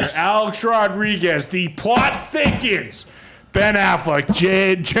Paul Walker. Alex Rodriguez. The plot thickens. Ben Affleck,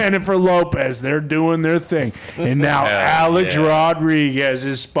 Jennifer Lopez, they're doing their thing. And now Alex Rodriguez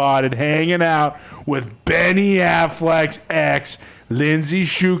is spotted hanging out with Benny Affleck's ex, Lindsay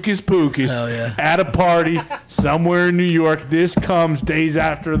Shookus Pookus, at a party somewhere in New York. This comes days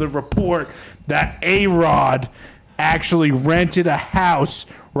after the report that Arod actually rented a house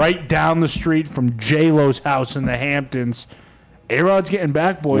right down the street from J-Lo's house in the Hamptons. A-Rod's getting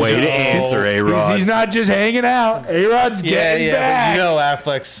back, boys. Way to answer, A-Rod. He's not just hanging out. A-Rod's getting back. But you know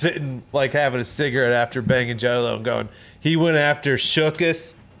Affleck sitting like having a cigarette after banging J-Lo and going, he went after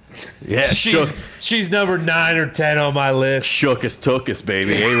Shookus. Yeah, she's number 9 or 10 on my list. Shookus took us,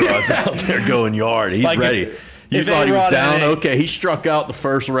 baby. A-Rod's out there going yard. He's Like, ready. You if thought he was A-Rod down? had a- Okay, he struck out the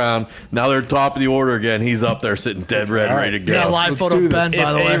first round. Now they're top of the order again. He's up there sitting dead red, ready to go. Yeah, live photo of Ben,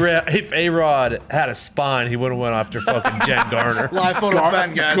 by the way. If A-Rod had a spine, he would have went after fucking Jen Garner. Live photo of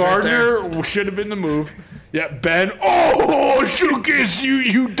Ben, guys. right there. Gardner should have been the move. Yeah, Ben. Oh, Shookus,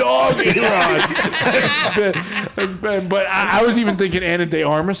 you dog, A-Rod. That's Ben. But I was even thinking Anna de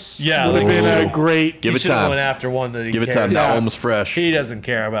Armas. Yeah, would have like- been a great. Give He it should have time. went after one that he Give it cared time. That about. one was fresh. He doesn't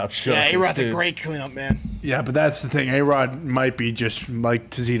care about Shookus. Yeah, A-Rod's a dude. great cleanup, man. Yeah, but that's the thing. A-Rod might be just like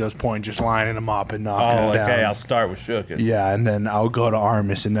to Zito's point, just lining him up and knocking Oh, him down. okay. I'll start with Shookus. Yeah, and then I'll go to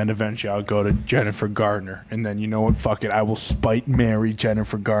Armis, and then eventually I'll go to Jennifer Gardner, and then you know what? Fuck it, I will spite marry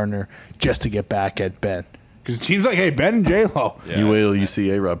Jennifer Gardner just to get back at Ben. Because it seems like, hey, Ben and J-Lo. You wait till you see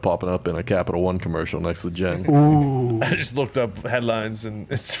A-Rod popping up in a Capital One commercial next to Jen. Ooh. I just looked up headlines, and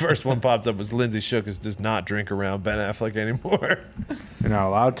its first one popped up was Lindsay Shookus does not drink around Ben Affleck anymore. You're not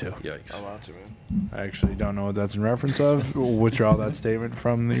allowed to. Yikes. I actually don't know what that's in reference of. Withdraw that statement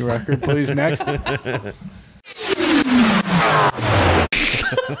from the record, please. Next.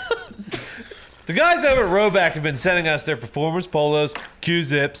 The guys over at Roback have been sending us their performance polos,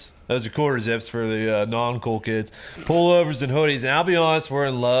 Q-zips. Those are quarter zips for the non-cool kids. Pullovers and hoodies. And I'll be honest, we're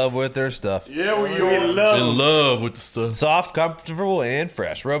in love with their stuff. Yeah, we are. In love with the stuff. Soft, comfortable, and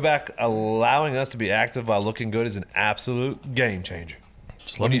fresh. Roback allowing us to be active while looking good is an absolute game changer.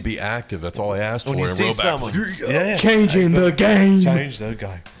 Just let me be active. That's all I asked for. When you And see Roback someone, was like, "Here you go." yeah, Changing the game. change the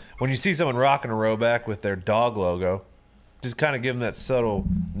guy. When you see someone rocking a Roback with their dog logo, just kind of give them that subtle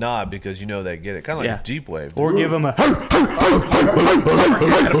nod because you know they get it. Kind of like Yeah. a Jeep Wave. Or give them a.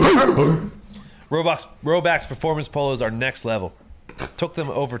 Roback's performance polos are next level. Took them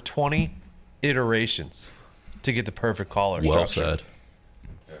over 20 iterations to get the perfect collar Well structure.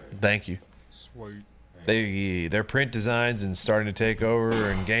 said. Thank you. Sweet. Their print designs and starting to take over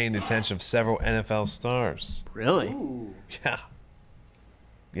and gain the attention of several NFL stars. Really? Yeah.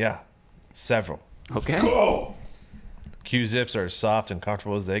 Yeah. Several. Okay. Q-zips are as soft and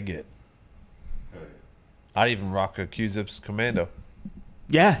comfortable as they get. I even rock a Q-zips Commando.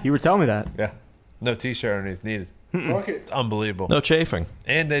 Yeah, you were telling me that. Yeah. No t-shirt underneath needed. Fuck it. It's unbelievable. No chafing.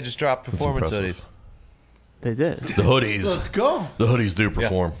 And they just dropped performance impressive. hoodies. They did. The hoodies. Let's go. The hoodies do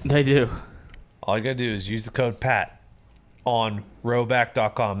perform. They do. All you got to do is use the code PAT on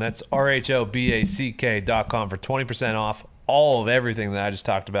roback.com. That's RHOBACK.com for 20% off all of everything that I just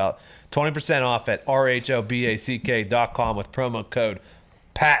talked about. 20% off at RHOBACK.com with promo code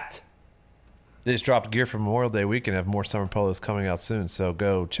PAT. They just dropped gear for Memorial Day weekend. Have more summer polos coming out soon, so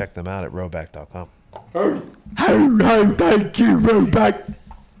go check them out at roback.com. Thank you, Roback.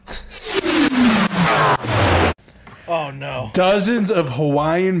 Oh, no. Dozens of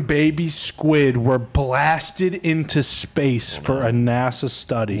Hawaiian baby squid were blasted into space for a NASA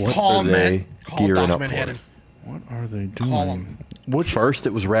study. Call are him, they man. Call gearing up Document for? Hidden. What are they Call doing? him. First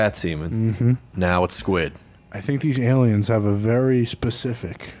it was rat semen. Now it's squid. I think these aliens have a very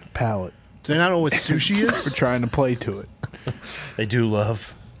specific palate. Do they not know what sushi is? We're trying to play to it. They do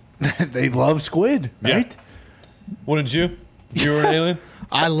love. They love squid, right? Wouldn't you? You were an alien?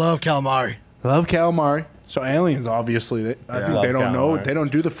 I love calamari. Love calamari. So aliens, obviously, I think Love they don't know. calamari. They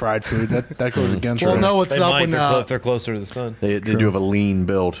don't do the fried food. That goes against. We'll them. know what's They up might. when They're closer to the sun. They do have a lean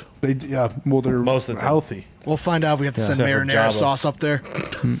build. They, yeah, well, they're Most of the time. healthy. we'll find out if we have to send Except for marinara Jabba. sauce up there.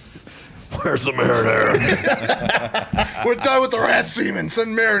 Where's the marinara? We're done with the rat semen.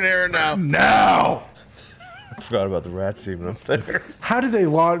 Send marinara now. Now, I forgot about the rat semen up there. how did they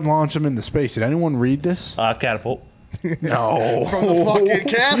launch them into space? Did anyone read this? Catapult. No. From the fucking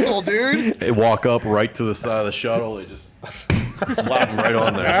castle, dude. They walk up right to the side of the shuttle. They just slap them right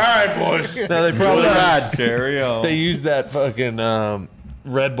on there. All right, boys. No, they probably Carry on. They used that fucking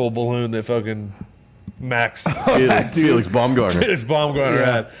Red Bull balloon that fucking Max Felix Baumgartner. this Baumgartner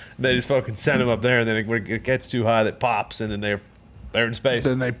Yeah. had. They just fucking send him up there, and then when it gets too high, that pops, and then they're in space.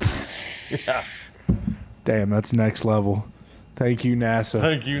 Then they. Yeah. Damn, that's next level. Thank you, NASA.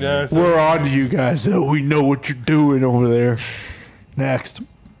 Thank you, NASA. We're on to you guys. We know what you're doing over there. Next.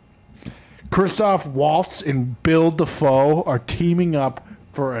 Christoph Waltz and Bill Dafoe are teaming up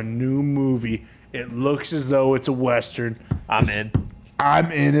for a new movie. It looks as though it's a Western. I'm in.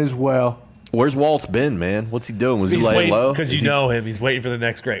 I'm in as well. Where's Waltz been, man? What's he doing? Was he He's laying waiting low? because Is you he- know him. He's waiting for the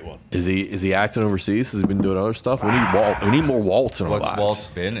next great one. Is he acting overseas? Has he been doing other stuff? We need Walt. We need more Waltz in our What's lives. Walt's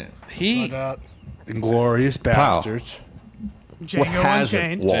been in? He Inglorious Bastards. Django What hasn't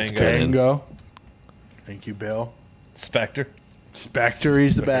Unchained. Walt's been in? Django. Thank you, Bill. Spectre. Spectre,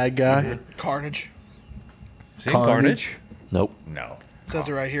 he's the bad guy. Carnage. Seen Carnage? Nope. No. Says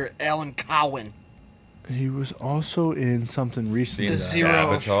it right here. Alan Cowan. He was also in something recently. Seen The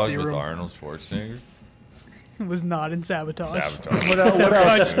Zero Sabotage with Theorem. Arnold Schwarzenegger. Was not in Sabotage. Sabotage.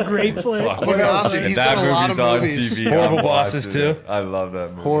 Sabotage, great flick. What else? And He's that done a lot movie's of on movies. TV. Horrible I'm Bosses, watching too. it. I love that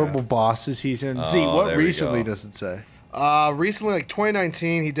movie. Horrible Bosses. He's in. Z. Oh, What there we recently go. does it say? Recently, like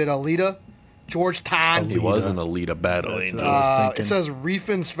 2019, he did Alita, Georgetown. He was an Alita battle. It says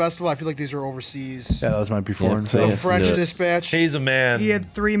Refins Festival. I feel like these are overseas. Yeah, those might be foreign. Yeah, The French yes. Dispatch. He's a man. He had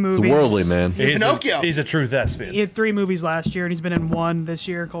 3 movies. It's a worldly man. He's Pinocchio. he's a true thespian. He had 3 movies last year, and he's been in 1 this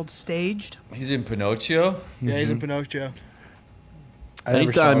year called Staged. He's in Pinocchio. Yeah, he's in Pinocchio. I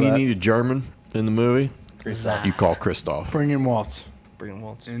never saw Anytime you that. need a German in the movie, you call Christoph. Bring in Waltz. Bring him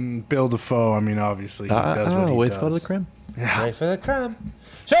once. And Bill Defoe, I mean, obviously, he does what he wait does. for the creme. Wait for the crime.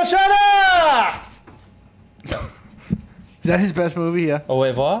 Shoshana! Is that his best movie? Yeah. Au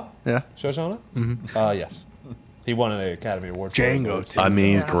revoir? Yeah. Shoshana? Yes. He won an Academy Award. for Django, it. too. I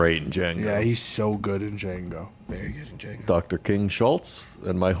mean, he's great in Django. Yeah, he's so good in Django. Very good in Django. Dr. King Schultz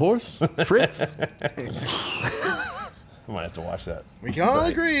and my horse, Fritz. I might have to watch that. We can all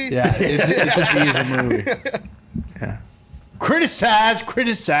agree. Yeah, it's a decent movie. Yeah. Criticize,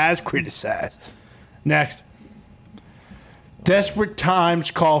 criticize, criticize. Next. Desperate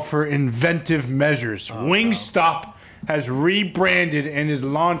times call for inventive measures. Wingstop has rebranded and is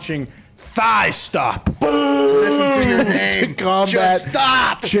launching Thigh Stop. Listen to your name. To combat Just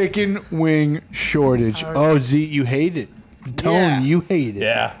stop. chicken wing shortage. Oh, Z, you hate it. Tone, Yeah. you hate it.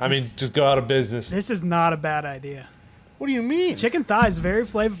 Yeah, I mean, just go out of business. This is not a bad idea. What do you mean? Chicken thigh is very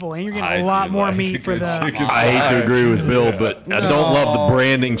flavorful, and you're getting I a lot do more like meat a for good the. chicken I hate to thigh. agree with Bill, but I don't love the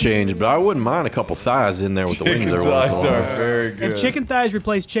branding change. But I wouldn't mind a couple thighs in there with the wings every once in a Thighs are while. very good. If chicken thighs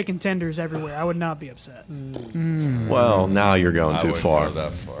replace chicken tenders everywhere, I would not be upset. Well, now you're going I too wouldn't far. go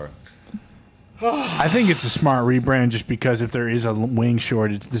that far. I think it's a smart rebrand just because if there is a wing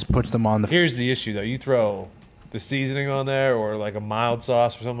shortage, this puts them on the. Here's the issue, though. You throw the seasoning on there or like a mild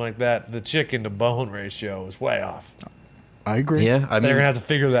sauce or something like that, the chicken to bone ratio is way off. I agree. Yeah, I They're mean, going to have to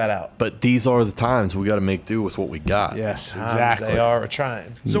figure that out. but these are the times we got to make do with what we got. Yes, Times exactly. They are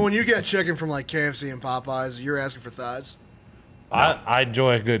trying. So when you get chicken from like KFC and Popeyes, you're asking for thighs? I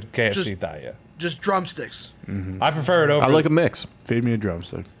enjoy a good KFC Just- thigh, yeah. Just drumsticks. I prefer it over. I like a mix. Feed me a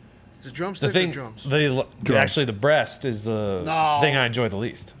drumstick. Is it the drumstick thing. or drums? Actually, the breast is the No. thing I enjoy the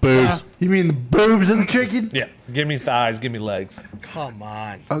least. Boobs. You mean the boobs of the chicken? Yeah, give me thighs, give me legs, Come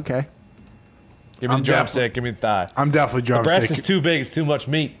on. Okay. give me I'm the drumstick, give me the thigh. I'm definitely The drumstick. breast is too big. It's too much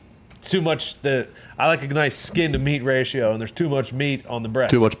meat. Too much. I like a nice skin to meat ratio, and there's too much meat on the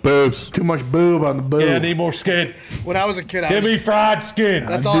breast. Too much boobs. Too much boob on the boob. Yeah, I need more skin. When I was a kid, I Give was, me fried skin.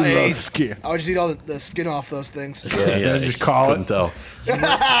 that's I all I do love ate. skin. I would just eat all the skin off those things. Yeah, just call couldn't it. tell.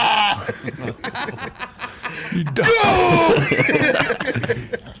 You don't.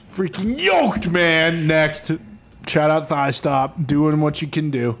 Freaking yoked, man. Next. Shout out Thigh Stop. Doing what you can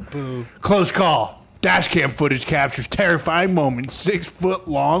do. Boo. Close call. Dashcam footage captures terrifying moment.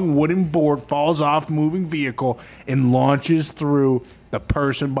 6-foot-long wooden board falls off moving vehicle and launches through the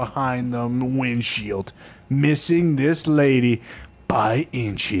person behind the windshield, missing this lady by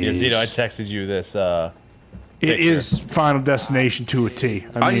inches. I texted you this. It picture. is Final Destination to a T.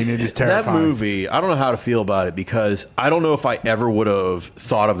 I mean, it is terrifying. That movie, I don't know how to feel about it because I don't know if I ever would have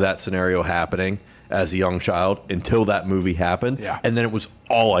thought of that scenario happening as a young child until that movie happened. Yeah. And then it was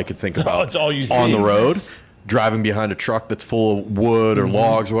all I could think about it's all you on see. the road, driving behind a truck that's full of wood or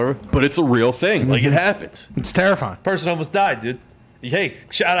logs or whatever. But it's a real thing. Like, it happens. It's terrifying. Person almost died, dude. Hey,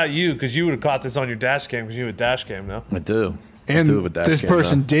 shout out you because you would have caught this on your dash cam because you have a dash cam now. I do. And do have a dash this cam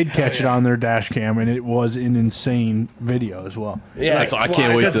person now. did catch it on their dash cam, and it was an insane video as well. Yeah, That's- I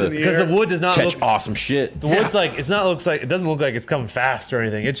can't wait to because the wood does not catch look. awesome shit. The wood's like it doesn't look like it's coming fast or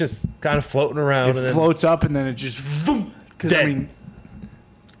anything. It's just kind of floating around. It and then, floats up, and then it just boom. Because I Dead. mean,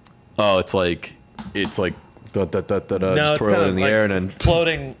 Oh, it's like no, just it's twirling kind in of the like air and then it's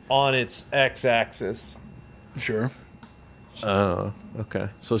floating on its x-axis. sure. Oh, okay.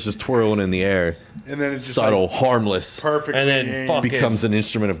 So it's just twirling in the air. And then it's just Subtle, like harmless. perfectly And then aimed. fuck- Becomes an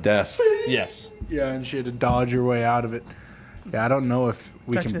instrument of death. Yes. Yeah, and she had to dodge her way out of it. Yeah, I don't know if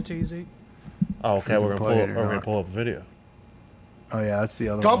we Text can. it to you, Zeke. Oh, okay. We're play it or gonna not. pull up a video. Oh yeah, that's the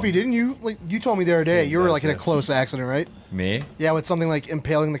other Gumpy, one. didn't you? Like you told me the other day, you were like in a Seems as if- close accident, right? Me? Yeah, with something like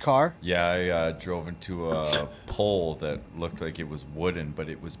impaling the car. Yeah, I drove into a pole that looked like it was wooden, but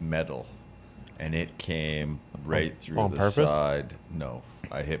it was metal. And it came right through on the purpose? side. No,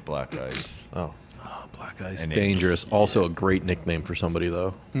 I hit black ice. Oh, Black Ice. And it- Dangerous. Also a great nickname for somebody,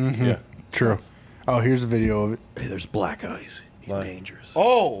 though. Mm-hmm. yeah. True. Oh, here's a video of it. Hey, there's Black Ice. dangerous.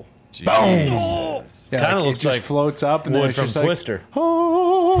 Oh. Boom! Yeah, Kind of looks it just like floats up and then wood it's from just like, Twister.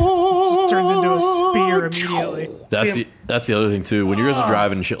 oh, Turns into a spear immediately. That's the other thing too. When you guys are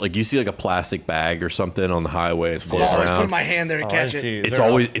driving and shit, like you see like a plastic bag or something on the highway, it's floating I'm always around. putting my hand there to catch it.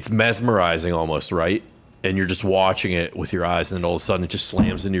 It's mesmerizing almost, right? And you're just watching it with your eyes, and then all of a sudden it just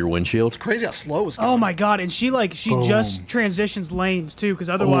slams into your windshield. Crazy how slow it's going. Oh my god! And she just transitions lanes too, because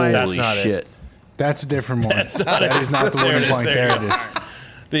otherwise, Holy shit! That's a different one. That is it. not the wooden plank. There it is.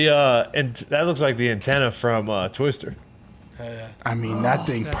 And that looks like the antenna from Twister. I mean, that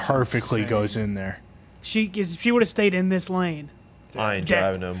thing that's perfectly insane. goes in there. she would have stayed in this lane. I ain't Dead.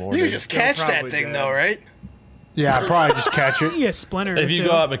 driving no more. You dude. can just catch that thing though, right? Yeah, I'd probably just catch it. You get a splinter. If you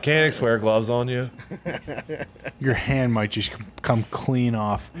go out mechanics, wear gloves on you. Your hand might just come clean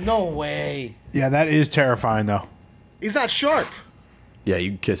off. No way. Yeah, that is terrifying though. He's not sharp. Yeah,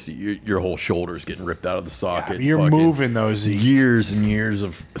 you kiss your whole shoulder's getting ripped out of the socket. You're Fucking moving those years and years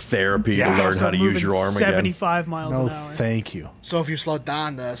of therapy to learn how to use your arm again. 75 miles No, an hour. thank you. So if you slow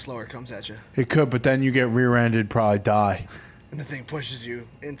down, the slower it comes at you, It could, but then you get rear-ended, probably die. and the thing pushes you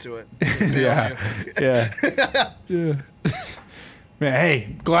into it. Yeah. Yeah. Man,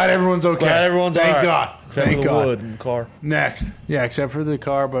 hey, glad everyone's okay. Glad everyone's Thank all right. God. Except Thank for the God. wood and car. Next. Yeah, except for the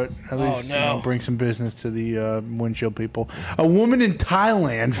car, but at least bring some business to the windshield people. A woman in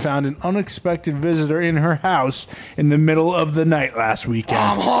Thailand found an unexpected visitor in her house in the middle of the night last weekend.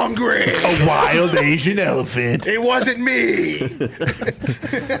 I'm hungry. A wild Asian elephant. It wasn't me.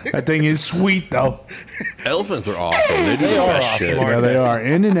 That thing is sweet, though. Elephants are awesome. They do the best shit. Yeah, they are.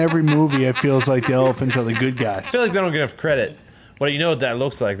 And in every movie, it feels like the elephants are the good guys. I feel like they don't get enough credit. But you know what that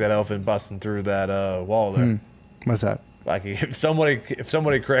looks like, that elephant busting through that wall there. What's that? Like if somebody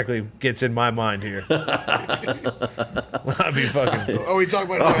correctly gets in my mind here, I'd be fucking. Are we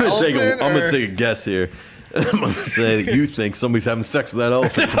talking about I'm an elephant? gonna take a guess here. I'm gonna say that you think somebody's having sex with that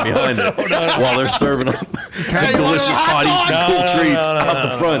elephant from behind it while they're serving up delicious hot eats and cool treats out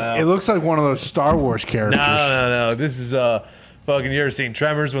the front. It looks like one of those Star Wars characters. No. This is fucking. You ever seen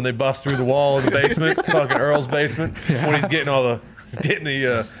Tremors when they bust through the wall of the basement? Fucking Earl's basement when he's getting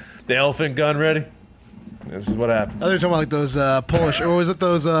the elephant gun ready. This is what happened. Oh, they're talking about like those Polish, or was it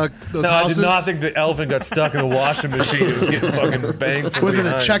those No, houses? I did not think the elephant got stuck in the washing machine. It was getting fucking banged from Was it a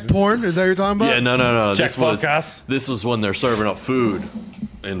behind. check porn? Is that what you're talking about? Yeah, no. Check This was when they're serving up food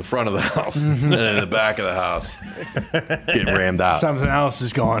in the front of the house and in the back of the house, getting rammed out. Something else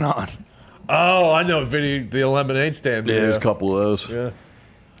is going on. Oh, I know the lemonade stand. Yeah, there's a couple of those. Yeah.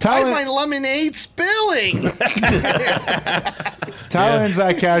 Why is my lemonade spilling? Thailand's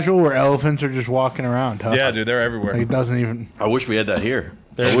that casual where elephants are just walking around. Huh? Yeah, dude, they're everywhere. Like, it doesn't even. I wish we had that here.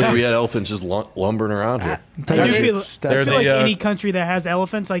 I wish we had elephants just lumbering around here. I feel They're like the, any country that has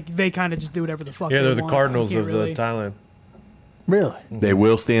elephants, like they kind of just do whatever the fuck. Yeah, they they're the want. Cardinals You of can't really- Thailand. Really? They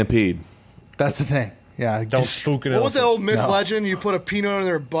will stampede. That's the thing. Yeah. Don't spook an What was elephant. that old myth No. legend? You put a peanut on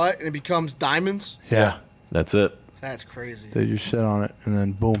their butt and it becomes diamonds? Yeah. That's it. That's crazy. They just sit on it and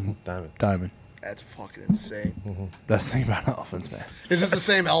then boom, diamond. That's fucking insane. That's the thing about elephants, man. Is this the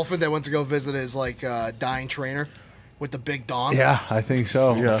same elephant that went to go visit his like dying trainer with the big dong? Yeah, I think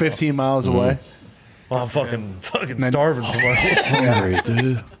so. Yeah. 15 miles away. Well, I'm fucking starving too much. Hungry,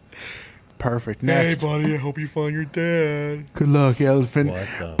 dude. Perfect. Next. Hey, buddy, I hope you find your dad. Good luck, elephant. What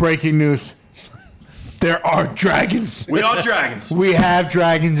the- Breaking news. There are dragons. We are dragons. We have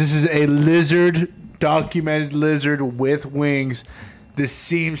dragons. This is a lizard, documented lizard with wings. This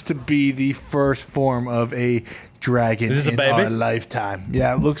seems to be the first form of a dragon Is this a in baby? our lifetime.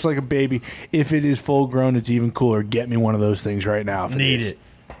 Yeah, it looks like a baby. If it is full grown, it's even cooler. Get me one of those things right now. If Need is. it.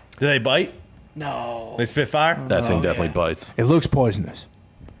 Do they bite? No. They spit fire? That thing definitely bites. It looks poisonous.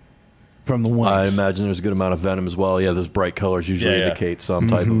 From the wings. I imagine there's a good amount of venom as well. Yeah, those bright colors usually Yeah. indicate some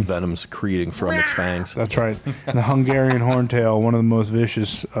type of venom secreting from its fangs. That's right. The Hungarian horntail, one of the most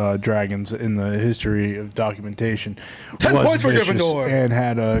vicious dragons in the history of documentation, 10 was points for vicious Gryffindor. and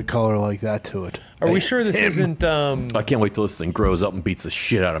had a color like that to it. Are we sure this isn't... I can't wait till this thing grows up and beats the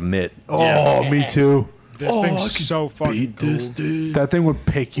shit out of Mitt. Oh, me too. This thing's so fucking cool. dude. That thing would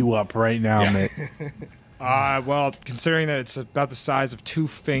pick you up right now, mate. Well, considering that it's about the size of 2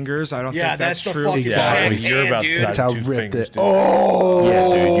 fingers, I don't Yeah, think that's that's the true. fucking Yeah, I mean, Jack's you're hand, about the dude. size That's how of 2 ripped fingers, it. dude. Oh, Yeah,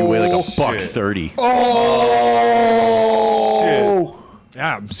 dude, you weigh like a shit. $130. oh,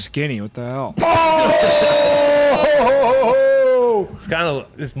 Yeah, I'm skinny. What the hell? oh! It's kind of...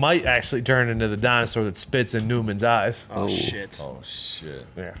 This might actually turn into the dinosaur that spits in Newman's eyes. Oh, shit. Oh shit.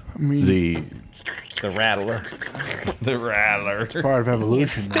 Yeah. I mean, The The rattler. The rattler. part of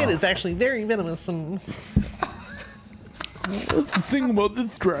evolution. now. is actually very venomous. What's the thing about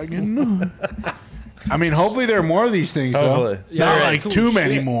this dragon? I mean, hopefully there are more of these things, though. Hopefully. Not Yeah, like cool too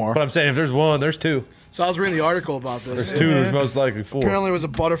many shit. more. But I'm saying if there's one, there's two. So I was reading the article about this. There's two. There's most likely four. Apparently, it was a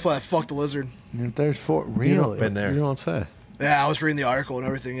butterfly that fucked a lizard. If there's four, You don't, Been there. You don't say. Yeah, I was reading the article and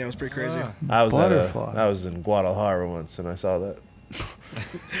everything. Yeah, it was pretty crazy. I was Butterfly. I was in Guadalajara once, and I saw that.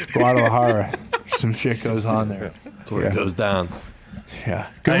 Guadalajara. Some shit goes on there. That's where it goes down. Yeah.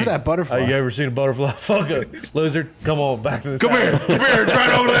 Go for that butterfly. You ever seen a butterfly? Fuck a lizard. Come on, back to the Come here. Come here. It's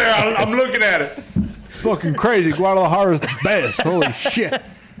right over there. I'm looking at it. Fucking crazy. Guadalajara is the best. Holy shit.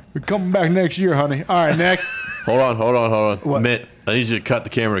 We're coming back next year, honey. All right, next. Hold on. What? Mitt, I need you to cut the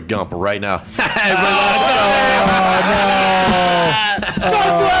camera to Gump right now.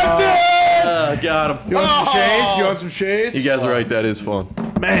 Got him. You want some shades? You want some shades? You guys are right. That is fun.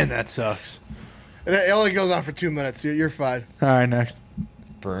 Man, that sucks. And it only goes on for 2 minutes. You're fine. All right, next. It's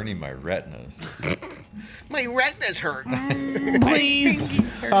burning my retinas. My retina's hurt. Please.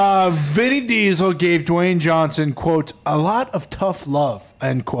 Vinny Diesel gave Dwayne Johnson, quote, a lot of tough love,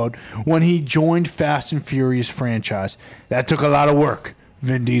 end quote, when he joined Fast and Furious franchise. That took a lot of work,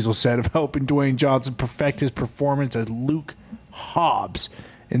 Vin Diesel said, of helping Dwayne Johnson perfect his performance as Luke Hobbs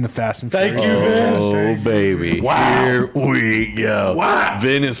in the Fast and Furious franchise. Oh, baby. Wow. Here we go. Wow.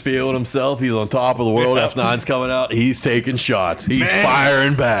 Vin is feeling himself. He's on top of the world. F9's coming out. He's taking shots. He's Man.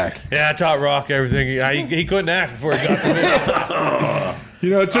 firing back. Yeah, I taught Rock everything. He couldn't act before he got to me. You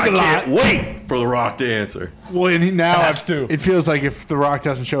know, it took I a lot. can't wait for The Rock to answer. Well, and now Has to. it feels like if The Rock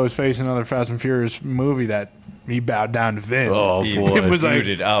doesn't show his face in another Fast and Furious movie, that he bowed down to Vin. Oh, He boy. It was like,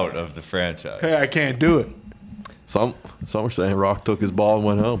 booted out of the franchise. hey, I can't do it. Some are saying Rock took his ball and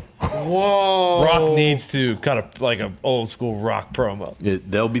went home. Whoa. Rock needs to cut a like an old school Rock promo.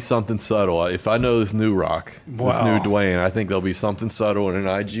 There'll be something subtle. If I know this new Rock, this Wow. new Dwayne, I think there'll be something subtle in an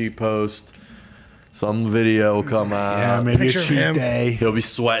IG post. Some video will come out. Yeah, maybe Picture a of cheat him. day. He'll be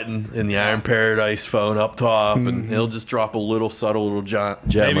sweating in the Iron Paradise phone up top, and he'll just drop a little subtle little gem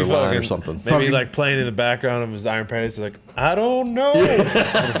or line or something. Maybe Fucking- like playing in the background of his Iron Paradise. Like I don't know.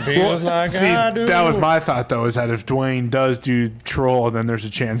 It feels like See, I do. that was my thought, though, is that if Dwayne does do Troll, then there's a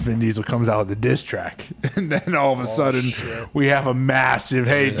chance Vin Diesel comes out with a diss track. And then all of a sudden, we have a massive,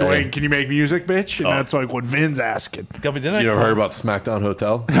 hey, Dwayne, can you make music, bitch? And that's like what Vin's asking. Didn't I You never call- heard about Smackdown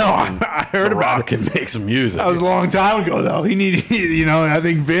Hotel? No, I heard The about Rock it. can make some music. That was a long time ago, though. He needed, you know, I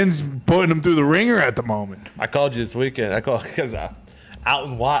think Vin's putting him through the ringer at the moment. I called you this weekend. I called because out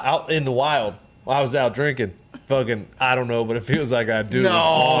in the wild. While I was out drinking. Fucking, I don't know, but it feels like I do. No. It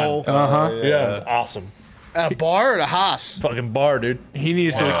was fun. Yeah, it's awesome. At a bar or at a Haas? Fucking bar, dude. He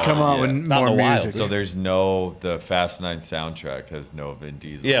needs to come out with Not more in the wild. music. So there's the Fast 9 soundtrack has no Vin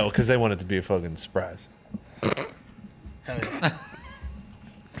Diesel. Yeah, because they want it to be a fucking surprise.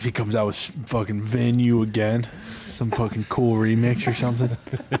 If he comes out with fucking Vin You Again, some fucking cool remix or something.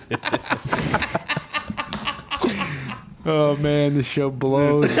 Oh man, this show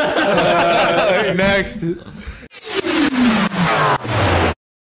blows. Next.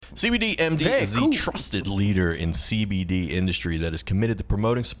 CBD-MD is the trusted leader in CBD industry that is committed to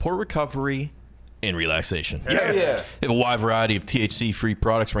promoting support recovery and relaxation. Yeah. They have a wide variety of THC-free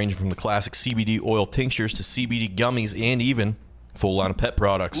products ranging from the classic CBD oil tinctures to CBD gummies and even full line of pet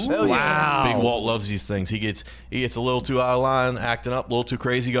products. Wow. Big Walt loves these things. He gets a little too out of line, acting up, a little too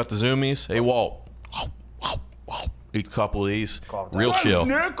crazy. Got the zoomies. Hey Walt, eat a couple of these. Real chill.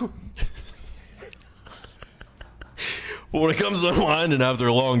 Well, when it comes to unwinding after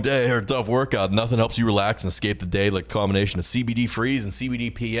a long day or a tough workout, nothing helps you relax and escape the day like a combination of CBD Freeze and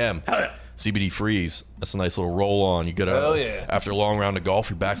CBD PM. CBD Freeze, that's a nice little roll on. You get after a long round of golf,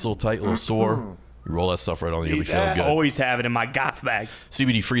 your back's a little tight, a little sore. You roll that stuff right on, you'll be feeling good. Always have it in my golf bag.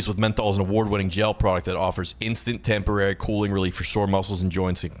 CBD Freeze with menthol is an award-winning gel product that offers instant temporary cooling relief for sore muscles and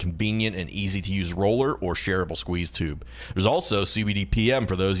joints in a convenient and easy-to-use roller or shareable squeeze tube. There's also CBD PM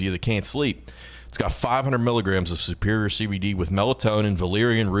for those of you that can't sleep. It's got 500 milligrams of superior CBD with melatonin,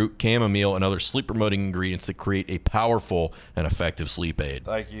 valerian root, chamomile, and other sleep-promoting ingredients that create a powerful and effective sleep aid.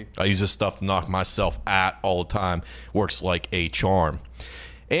 Thank you. I use this stuff to knock myself out all the time. Works like a charm.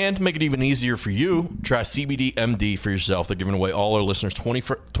 And to make it even easier for you, try CBD MD for yourself. They're giving away all our listeners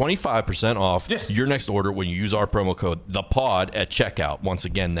 25% off your next order when you use our promo code THEPOD at checkout. Once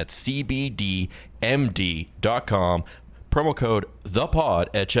again, that's CBDMD.com. Promo code THEPOD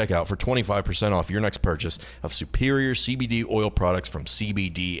at checkout for 25% off your next purchase of superior CBD oil products from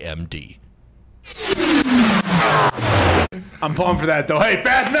CBD MD. I'm pumped for that, though. Hey,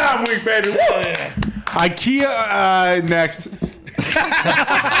 Fast 9 week, baby. Woo! IKEA, next.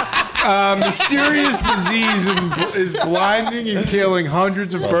 Mysterious disease is blinding and killing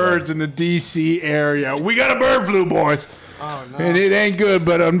hundreds of birds in the D.C. area. We got a bird flu, boys. And it ain't good,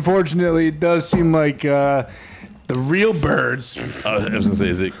 but unfortunately, it does seem like the real birds. I was gonna say,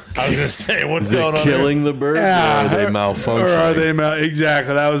 is it? I was gonna say, what's Is it going on killing the birds, or are they malfunctioning? Or are they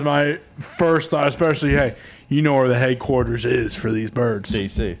exactly? That was my first thought. Especially, hey, you know where the headquarters is for these birds?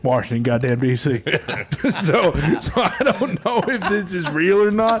 DC, Washington, goddamn DC. so I don't know if this is real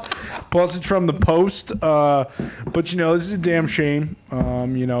or not. Plus, it's from the Post. But this is a damn shame.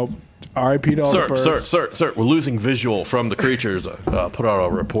 R.I.P. to all the birds. Sir, we're losing visual from the creatures. Put out a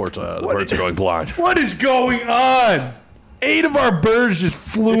report. The birds are going blind. What is going on? 8 of our birds just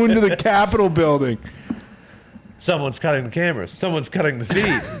flew into the Capitol building. Someone's cutting the cameras. Someone's cutting the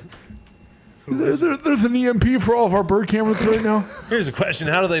feed. There's an EMP for all of our bird cameras right now. Here's a question: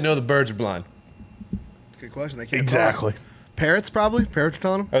 how do they know the birds are blind? Good question. They can't Exactly. talk. Parrots, probably. Parrots are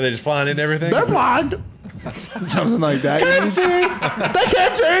telling them. Are they just flying into everything? They're blind. Something like that. Can't see. They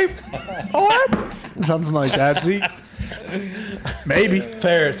can't see. What? Something like that. See? Maybe.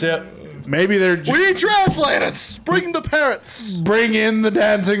 Parrots, yep. Maybe they're just... We need translators. Bring the parrots. Bring in the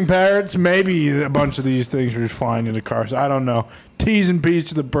dancing parrots. Maybe a bunch of these things are just flying into cars. I don't know. T's and P's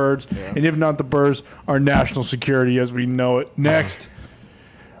to the birds. Yeah. And if not the birds, our national security as we know it. Next,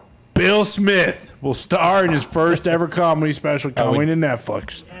 Bill Smith will star in his first ever comedy special coming to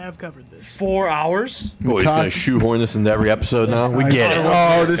Netflix. Yeah, I've covered this. 4 hours. Oh, he's going to shoehorn this into every episode now? We get it.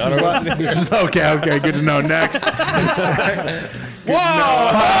 Oh, this is okay. Good to know. Next.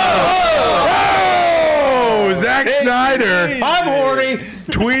 Whoa! Zack Snyder. I'm horny.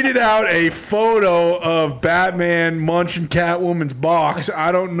 Tweeted out a photo of Batman munching Catwoman's box.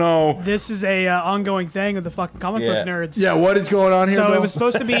 I don't know. This is a ongoing thing of the fucking comic book nerds. Yeah, what is going on here? So Bill? it was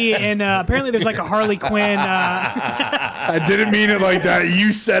supposed to be in. Apparently, there's like a Harley Quinn. I didn't mean it like that.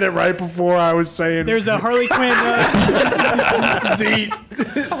 You said it right before I was saying. There's a Harley Quinn. Zeke.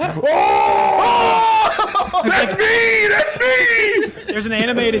 Oh! That's me! That's me! There's an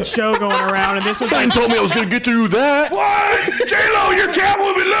animated show going around, and this was You like. told me I was going to get through that. What? J-Lo, you're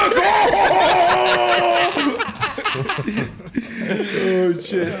Catwoman, look! Oh,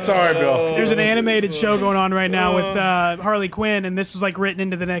 shit. Sorry, Bill. There's an animated show going on right now with Harley Quinn, and this was like written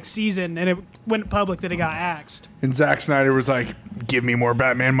into the next season, and it went public that it got axed. And Zack Snyder was like, give me more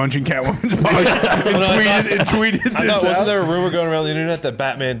Batman munching Catwoman's box. and tweeted this out. Wasn't there a rumor going around the internet that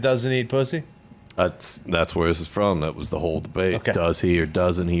Batman doesn't eat pussy? That's where this is from. That was the whole debate. Okay. Does he or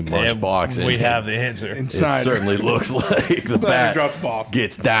doesn't he munch box? We have the answer. It certainly looks like the bat drops the ball.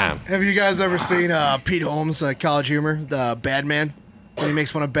 gets down. Have you guys ever seen Pete Holmes' College Humor, the Badman? When he makes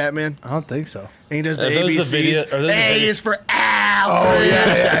fun of Batman? I don't think so. And he does the Are those the ABCs. video- are those the A video- is for Alfred. Oh,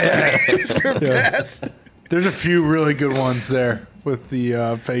 yeah. It's for bats. There's a few really good ones there with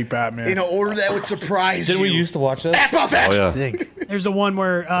the fake Batman. In an order that would surprise Did you. we used to watch that? Ass mouth fetch. Oh, yeah. There's the one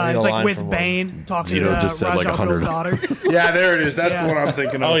where need it's a like line with from one. Bane talking Zito to just said like Ra's al 100. Ghul's daughter. Yeah, there it is. That's Yeah. the one I'm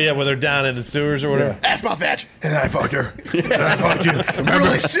thinking of. Oh yeah, where they're down in the sewers or whatever. Ass mouth fetch. And then I fucked her. And I fucked you.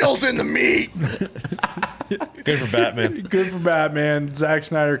 Really seals in the meat. Good for Batman. Good for Batman. Zack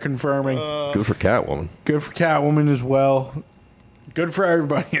Snyder confirming. Good for Catwoman. Good for Catwoman as well. Good for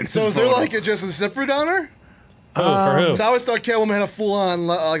everybody. In So this is there photo. like just a zipper down her? Oh, for who? 'Cause I always thought Catwoman had a full-on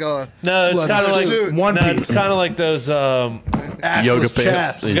like a. No, it's kind of like suit. One no, piece. it's kind of like those. Yoga Ashless pants.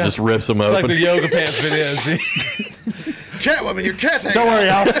 chaps. He just rips them It's open. like the yoga pants videos. Catwoman, your cat's hanging Don't worry,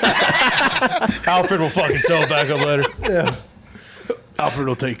 out. Alfred. Alfred will fucking sew it back up later. Alfred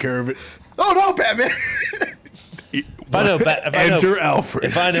will take care of it. Oh no, Batman. If I know, Enter Alfred.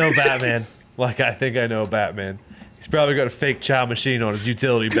 If I know Batman, like I think I know Batman, he's probably got a fake child machine on his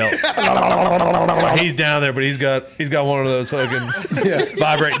utility belt. He's down there, but he's got one of those fucking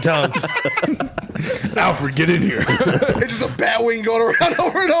vibrating tongues. Alfred, get in here. It's just a bat wing going around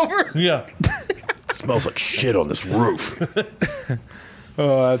over and over. Yeah. It smells like shit on this roof.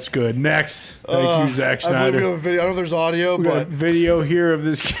 Oh, that's good. Next. Thank you, Zack I believe we Snyder. have a video. I don't know if there's audio, We got but video here of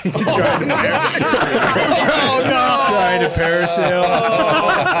this kid trying to oh trying to parasail.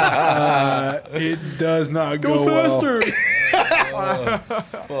 It does not go well.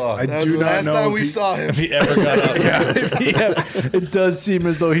 I that's do the not last know time if we he- saw him. If he ever got up. It does seem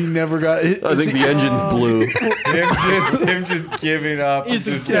as though he never got. I think the engine's blue. him just giving up. He's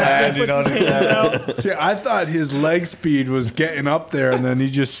and just accepting, landing on puts his his hands head. out. See, I thought his leg speed was getting up there, and then he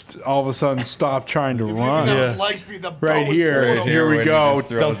just all of a sudden stopped trying to run. That was leg speed. The boat Right was here. pulling Right him. here we when he go. just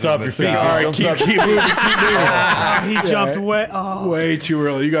throws Don't him stop in your the feet. towel. All right, keep moving, keep moving. He jumped way. Oh, Way too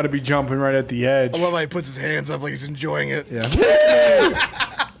early. You got to be jumping right at the edge. I love how he puts his hands up like he's enjoying it. Yeah.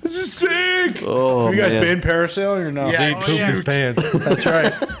 This is sick. Oh, Have you guys man. been parasailing or no? Yeah. He pooped his pants. That's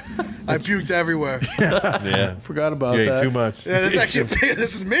right. I puked everywhere. Yeah. Forgot about You ate that. too much. Yeah, that's actually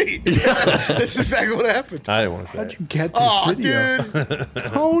this is me. This is exactly what happened. I didn't want to say How'd it. you get this Oh, video? dude.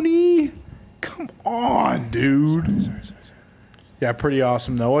 Tony, come on, dude. Sorry. Yeah, pretty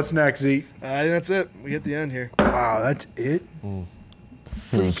awesome, though. What's next, Zeke? I think that's it. We hit the end here. Wow, that's it? Freaking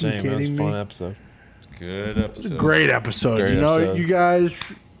Shame. That was a kidding fun me? episode. Good episode. Great episode. Great you know, episode. you guys,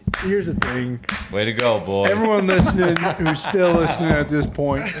 here's the thing. Way to go, boy. Everyone listening who's still listening at this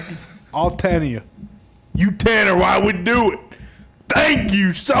point, all 10 of you, you 10 are why we do it. Thank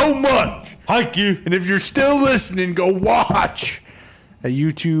you so much. Thank you. And if you're still listening, go watch at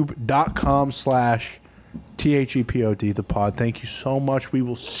youtube.com/THEPOD, the pod. Thank you so much. We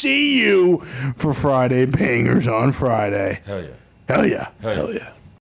will see you for Friday Bangers on Friday. Hell yeah. Hell yeah. Hell yeah. Hell yeah.